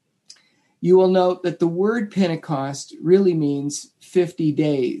 you will note that the word Pentecost really means 50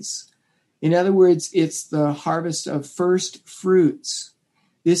 days. In other words, it's the harvest of first fruits.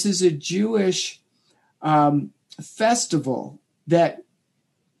 This is a Jewish festival that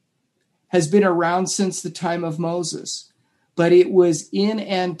has been around since the time of Moses, but it was in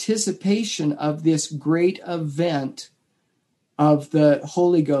anticipation of this great event of the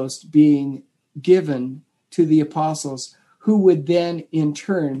Holy Ghost being given to the apostles, who would then in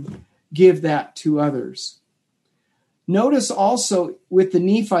turn give that to others. Notice also with the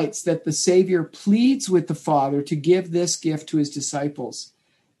Nephites that the Savior pleads with the Father to give this gift to his disciples.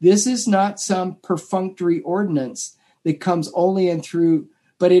 This is not some perfunctory ordinance that comes only and through,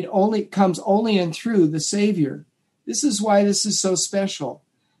 but it only comes only and through the Savior. This is why this is so special.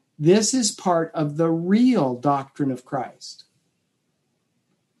 This is part of the real doctrine of Christ.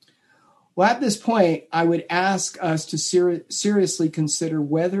 Well, at this point, I would ask us to seriously consider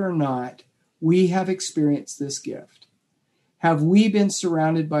whether or not we have experienced this gift. Have we been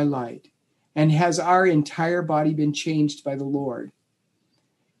surrounded by light? And has our entire body been changed by the Lord?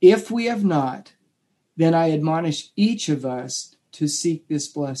 If we have not, then I admonish each of us to seek this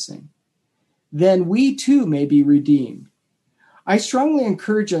blessing. Then we too may be redeemed. I strongly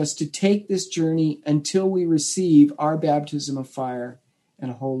encourage us to take this journey until we receive our baptism of fire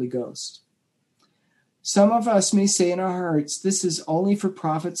and Holy Ghost. Some of us may say in our hearts, this is only for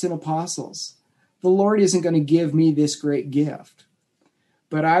prophets and apostles. The Lord isn't going to give me this great gift.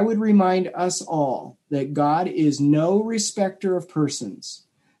 But I would remind us all that God is no respecter of persons.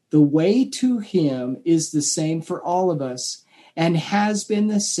 The way to him is the same for all of us and has been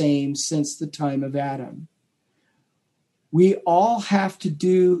the same since the time of Adam. We all have to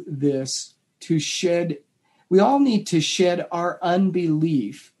do this we all need to shed our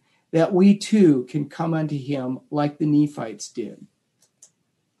unbelief that we too can come unto him like the Nephites did.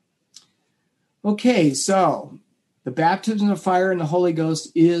 Okay, so the baptism of fire and the Holy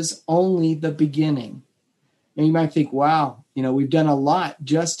Ghost is only the beginning. And you might think, wow, We've done a lot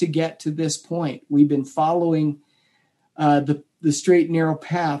just to get to this point. We've been following the straight and narrow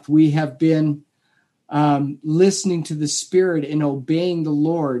path. We have been listening to the Spirit and obeying the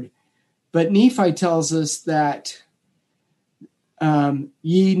Lord. But Nephi tells us that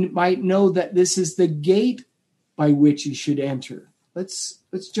ye might know that this is the gate by which ye should enter. Let's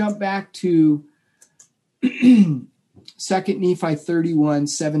jump back to 2 Nephi 31,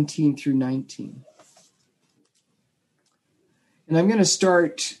 17 through 19. And I'm going to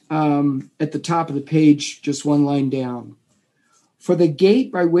start at the top of the page, just one line down. For the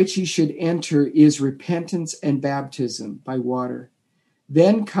gate by which ye should enter is repentance and baptism by water.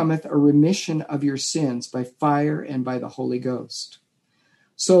 Then cometh a remission of your sins by fire and by the Holy Ghost.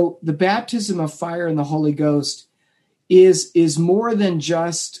 So the baptism of fire and the Holy Ghost is more than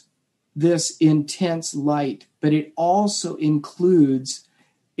just this intense light, but it also includes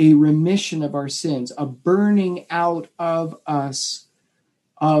a remission of our sins, a burning out of us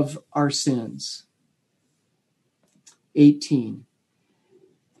of our sins. 18.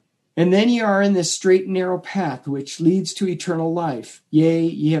 And then ye are in this straight and narrow path which leads to eternal life. Yea,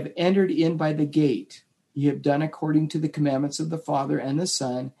 ye have entered in by the gate. Ye have done according to the commandments of the Father and the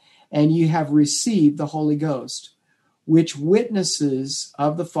Son, and ye have received the Holy Ghost, which witnesses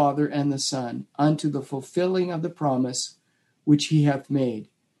of the Father and the Son, unto the fulfilling of the promise which he hath made,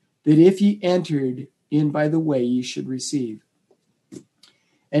 that if ye entered in by the way, ye should receive.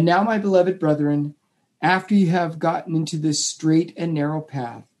 And now, my beloved brethren, after you have gotten into this straight and narrow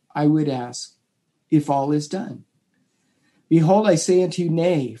path, I would ask, if all is done. Behold, I say unto you,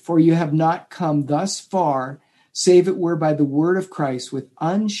 nay, for you have not come thus far, save it were by the word of Christ, with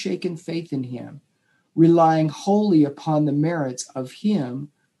unshaken faith in him, relying wholly upon the merits of him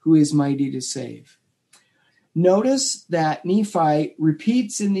who is mighty to save. Notice that Nephi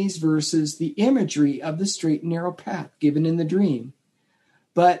repeats in these verses the imagery of the straight and narrow path given in the dream.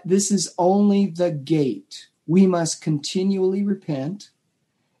 But this is only the gate. We must continually repent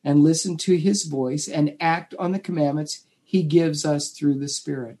and listen to his voice and act on the commandments he gives us through the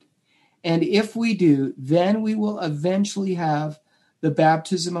Spirit. And if we do, then we will eventually have the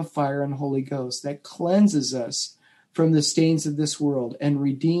baptism of fire and Holy Ghost that cleanses us from the stains of this world and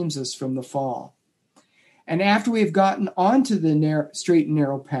redeems us from the fall. And after we have gotten onto the straight and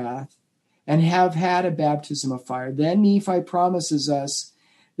narrow path and have had a baptism of fire, then Nephi promises us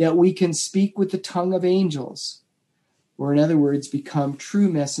that we can speak with the tongue of angels, or in other words, become true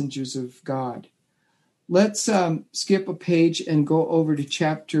messengers of God. Let's skip a page and go over to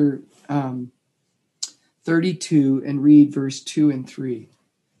chapter 32 and read verse 2 and 3.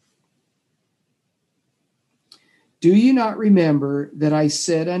 Do you not remember that I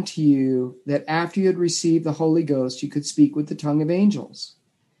said unto you that after you had received the Holy Ghost, you could speak with the tongue of angels?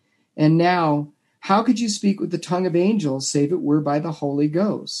 And now, how could you speak with the tongue of angels, save it were by the Holy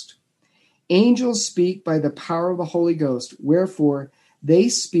Ghost? Angels speak by the power of the Holy Ghost, wherefore they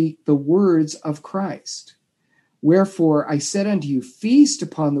speak the words of Christ. Wherefore I said unto you, feast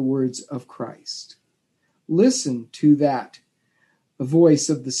upon the words of Christ. Listen to that, the voice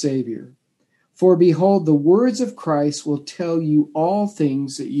of the Savior. For behold, the words of Christ will tell you all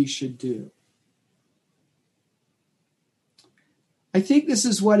things that ye should do. I think this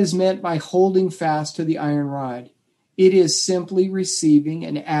is what is meant by holding fast to the iron rod. It is simply receiving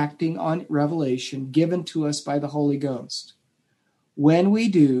and acting on revelation given to us by the Holy Ghost. When we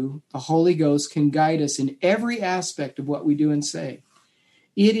do, the Holy Ghost can guide us in every aspect of what we do and say.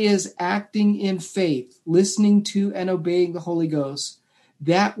 It is acting in faith, listening to and obeying the Holy Ghost,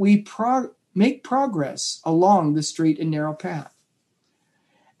 that we make progress along the straight and narrow path.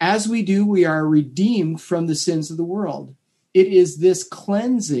 As we do, we are redeemed from the sins of the world. It is this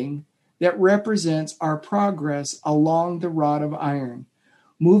cleansing that represents our progress along the rod of iron,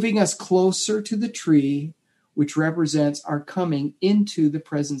 moving us closer to the tree, which represents our coming into the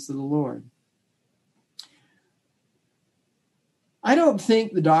presence of the Lord. I don't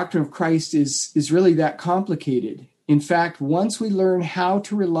think the doctrine of Christ is really that complicated. In fact, once we learn how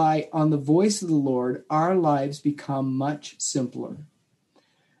to rely on the voice of the Lord, our lives become much simpler.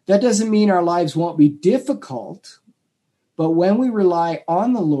 That doesn't mean our lives won't be difficult, but when we rely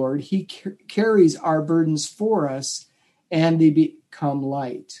on the Lord, he carries our burdens for us and they become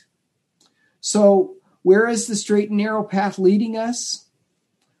light. So where is the straight and narrow path leading us?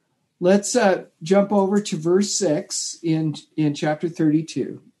 Let's jump over to verse 6 in chapter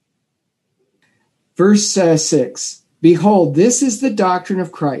 32. Verse 6, behold, this is the doctrine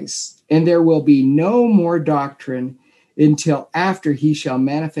of Christ, and there will be no more doctrine until after he shall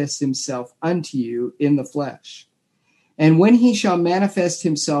manifest himself unto you in the flesh. And when he shall manifest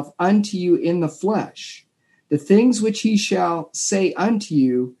himself unto you in the flesh, The things which he shall say unto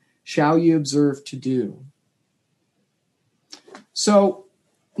you shall you observe to do. So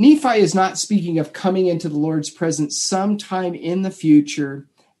Nephi is not speaking of coming into the Lord's presence sometime in the future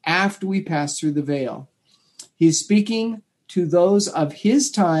after we pass through the veil. He's speaking to those of his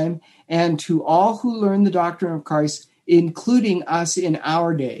time and to all who learn the doctrine of Christ, including us in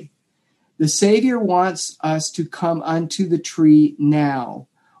our day. The Savior wants us to come unto the tree now,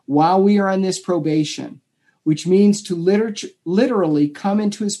 while we are on this probation, which means to literally come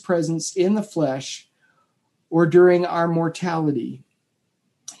into his presence in the flesh or during our mortality.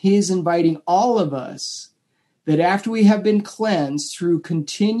 He is inviting all of us that after we have been cleansed through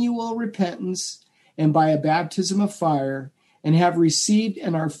continual repentance and by a baptism of fire, and have received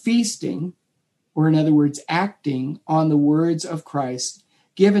and are feasting, or in other words, acting on the words of Christ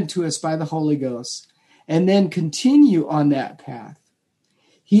given to us by the Holy Ghost, and then continue on that path,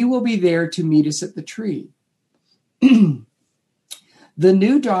 he will be there to meet us at the tree. The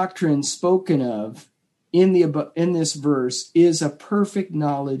new doctrine spoken of in this verse is a perfect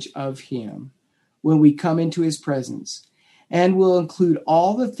knowledge of him when we come into his presence, and will include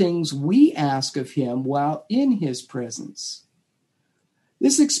all the things we ask of him while in his presence.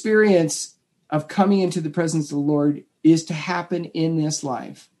 This experience of coming into the presence of the Lord is to happen in this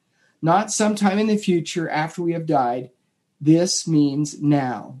life, not sometime in the future after we have died. This means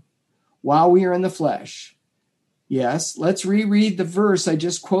now, while we are in the flesh. Yes, let's reread the verse I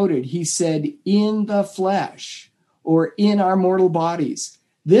just quoted. He said, in the flesh, or in our mortal bodies.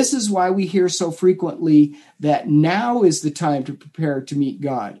 This is why we hear so frequently that now is the time to prepare to meet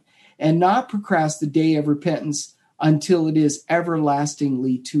God, and not procrastinate the day of repentance until it is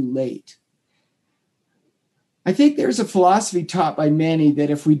everlastingly too late. I think there's a philosophy taught by many that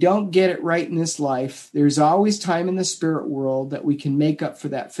if we don't get it right in this life, there's always time in the spirit world that we can make up for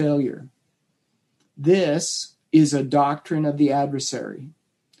that failure. This is a doctrine of the adversary.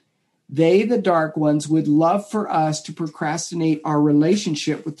 They, the dark ones, would love for us to procrastinate our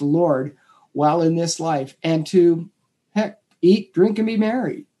relationship with the Lord while in this life and to, eat, drink, and be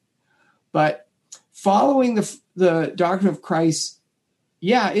merry. But following the doctrine of Christ,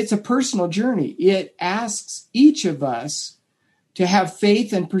 it's a personal journey. It asks each of us to have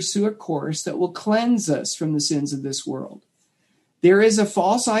faith and pursue a course that will cleanse us from the sins of this world. There is a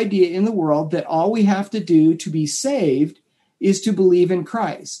false idea in the world that all we have to do to be saved is to believe in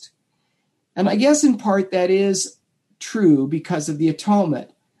Christ. And I guess in part that is true because of the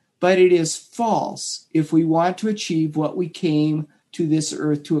atonement, but it is false if we want to achieve what we came to this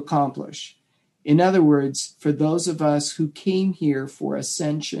earth to accomplish. In other words, for those of us who came here for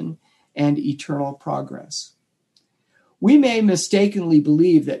ascension and eternal progress. We may mistakenly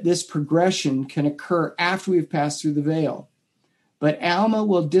believe that this progression can occur after we've passed through the veil, but Alma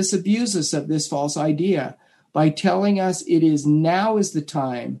will disabuse us of this false idea by telling us it is now is the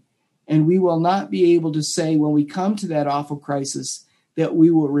time, and we will not be able to say when we come to that awful crisis that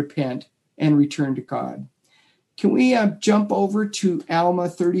we will repent and return to God. Can we jump over to Alma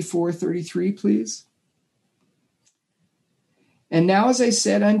 34:33, please? And now, as I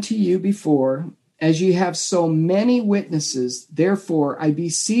said unto you before, as ye have so many witnesses, therefore I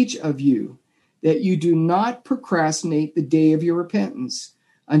beseech of you that you do not procrastinate the day of your repentance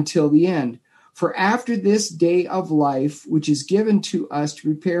until the end. For after this day of life, which is given to us to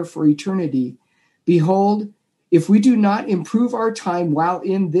prepare for eternity, behold, if we do not improve our time while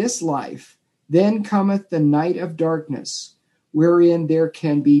in this life, then cometh the night of darkness, wherein there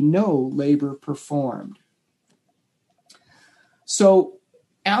can be no labor performed. So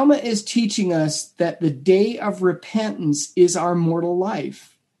Alma is teaching us that the day of repentance is our mortal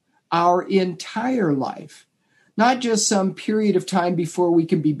life, our entire life, not just some period of time before we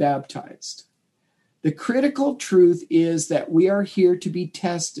can be baptized. The critical truth is that we are here to be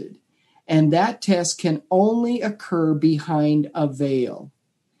tested, and that test can only occur behind a veil.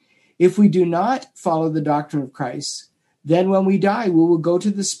 If we do not follow the doctrine of Christ, then when we die, we will go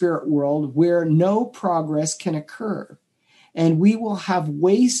to the spirit world where no progress can occur, and we will have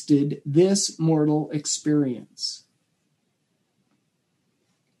wasted this mortal experience.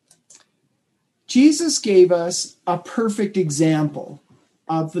 Jesus gave us a perfect example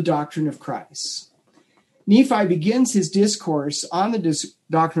of the doctrine of Christ. Nephi begins his discourse on the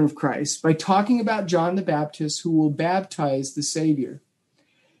doctrine of Christ by talking about John the Baptist, who will baptize the Savior.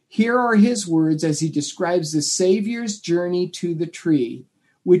 Here are his words as he describes the Savior's journey to the tree,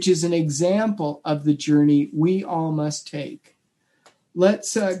 which is an example of the journey we all must take.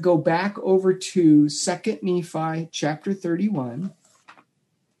 Let's go back over to 2 Nephi chapter 31,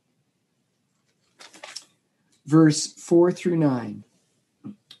 verse 4 through 9.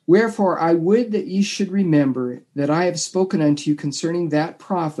 Wherefore I would that ye should remember that I have spoken unto you concerning that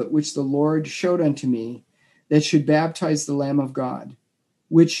prophet which the Lord showed unto me, that should baptize the Lamb of God,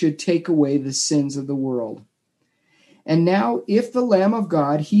 which should take away the sins of the world. And now, if the Lamb of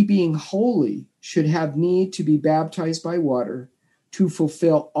God, he being holy, should have need to be baptized by water to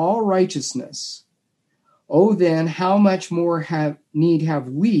fulfill all righteousness, oh then, how much more have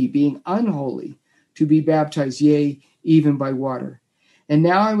we, being unholy, to be baptized, yea, even by water? And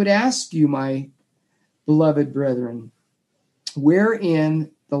now I would ask you, my beloved brethren,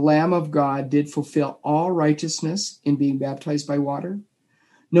 wherein the Lamb of God did fulfill all righteousness in being baptized by water?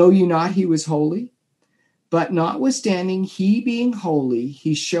 Know you not he was holy? But notwithstanding he being holy,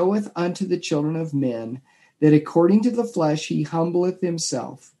 he showeth unto the children of men that according to the flesh he humbleth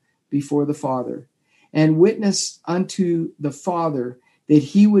himself before the Father, and witness unto the Father that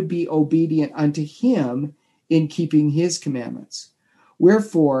he would be obedient unto him in keeping his commandments.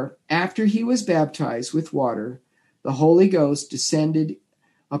 Wherefore, after he was baptized with water, the Holy Ghost descended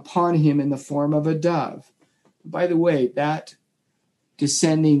upon him in the form of a dove. By the way, that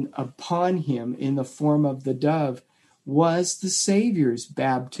descending upon him in the form of the dove was the Savior's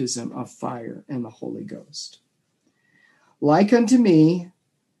baptism of fire and the Holy Ghost. Like unto me,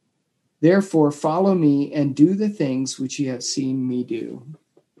 therefore follow me and do the things which ye have seen me do.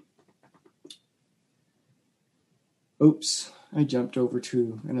 Oops, I jumped over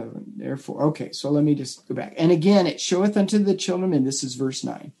to another one. Therefore, okay, so let me just go back. And again, it showeth unto the children, and this is verse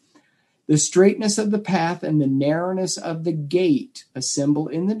 9, the straightness of the path and the narrowness of the gate, a symbol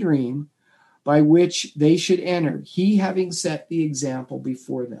in the dream, by which they should enter, he having set the example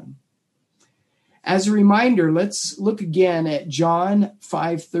before them. As a reminder, let's look again at John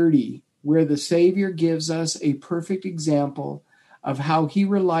 5:30, where the Savior gives us a perfect example of how he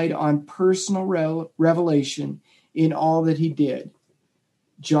relied on personal revelation in all that he did.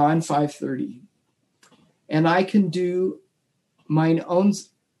 John 5:30. And I can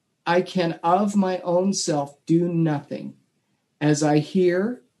of my own self do nothing. As I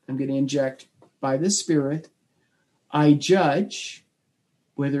hear, I'm going to inject by the Spirit, I judge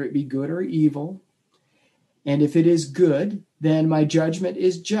whether it be good or evil. And if it is good, then my judgment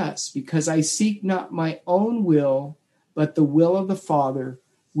is just, because I seek not my own will, but the will of the Father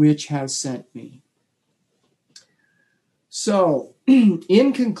which has sent me. So,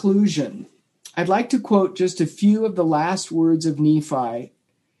 in conclusion, I'd like to quote just a few of the last words of Nephi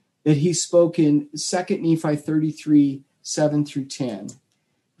that he spoke in 2 Nephi 33, 7 through 10.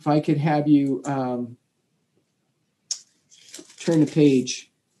 If I could have you turn the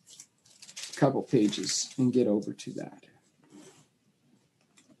page, a couple pages, and get over to that.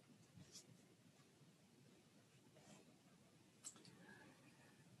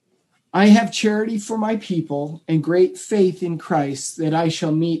 I have charity for my people and great faith in Christ that I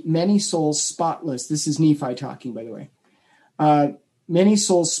shall meet many souls spotless. This is Nephi talking, by the way. Many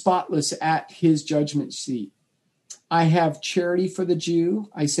souls spotless at his judgment seat. I have charity for the Jew.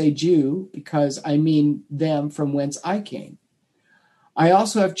 I say Jew because I mean them from whence I came. I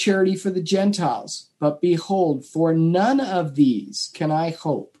also have charity for the Gentiles. But behold, for none of these can I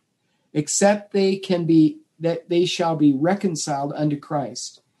hope, except that they shall be reconciled unto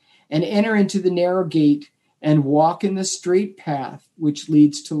Christ, and enter into the narrow gate, and walk in the straight path which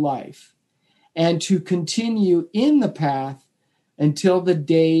leads to life, and to continue in the path until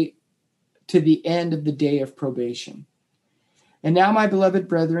the end of the day of probation. And now, my beloved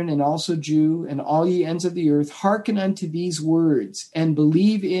brethren, and also Jew, and all ye ends of the earth, hearken unto these words, and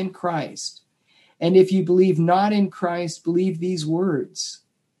believe in Christ. And if you believe not in Christ, believe these words.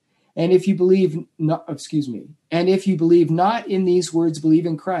 And if you believe not, and if you believe not in these words, believe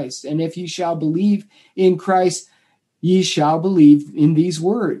in Christ. And if you shall believe in Christ, ye shall believe in these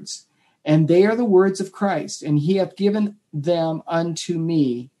words. And they are the words of Christ, and he hath given them unto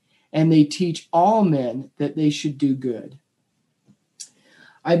me, and they teach all men that they should do good.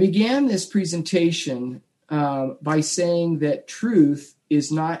 I began this presentation by saying that truth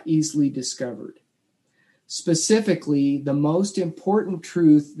is not easily discovered. Specifically, the most important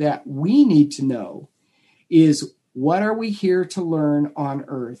truth that we need to know is, what are we here to learn on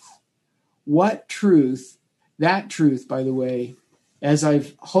earth? What truth, that truth, by the way, as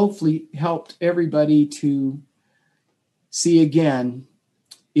I've hopefully helped everybody to see again,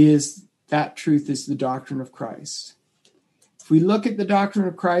 is that truth is the doctrine of Christ. If we look at the doctrine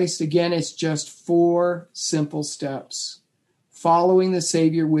of Christ, again, it's just 4 simple steps. Following the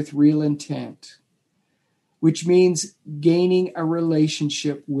Savior with real intent, which means gaining a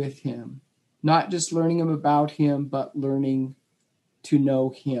relationship with him. Not just learning about him, but learning to know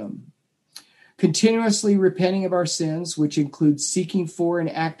him. continuously repenting of our sins, which includes seeking for and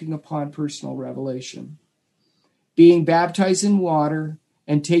acting upon personal revelation, being baptized in water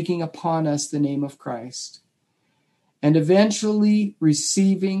and taking upon us the name of Christ, and eventually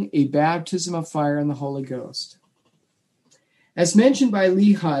receiving a baptism of fire in the Holy Ghost. As mentioned by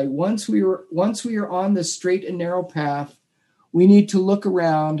Lehi, once we are on the straight and narrow path, we need to look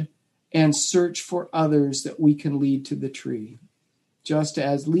around and search for others that we can lead to the tree, just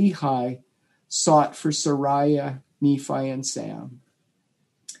as Lehi sought for Sariah, Nephi, and Sam.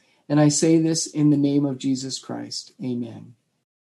 And I say this in the name of Jesus Christ. Amen.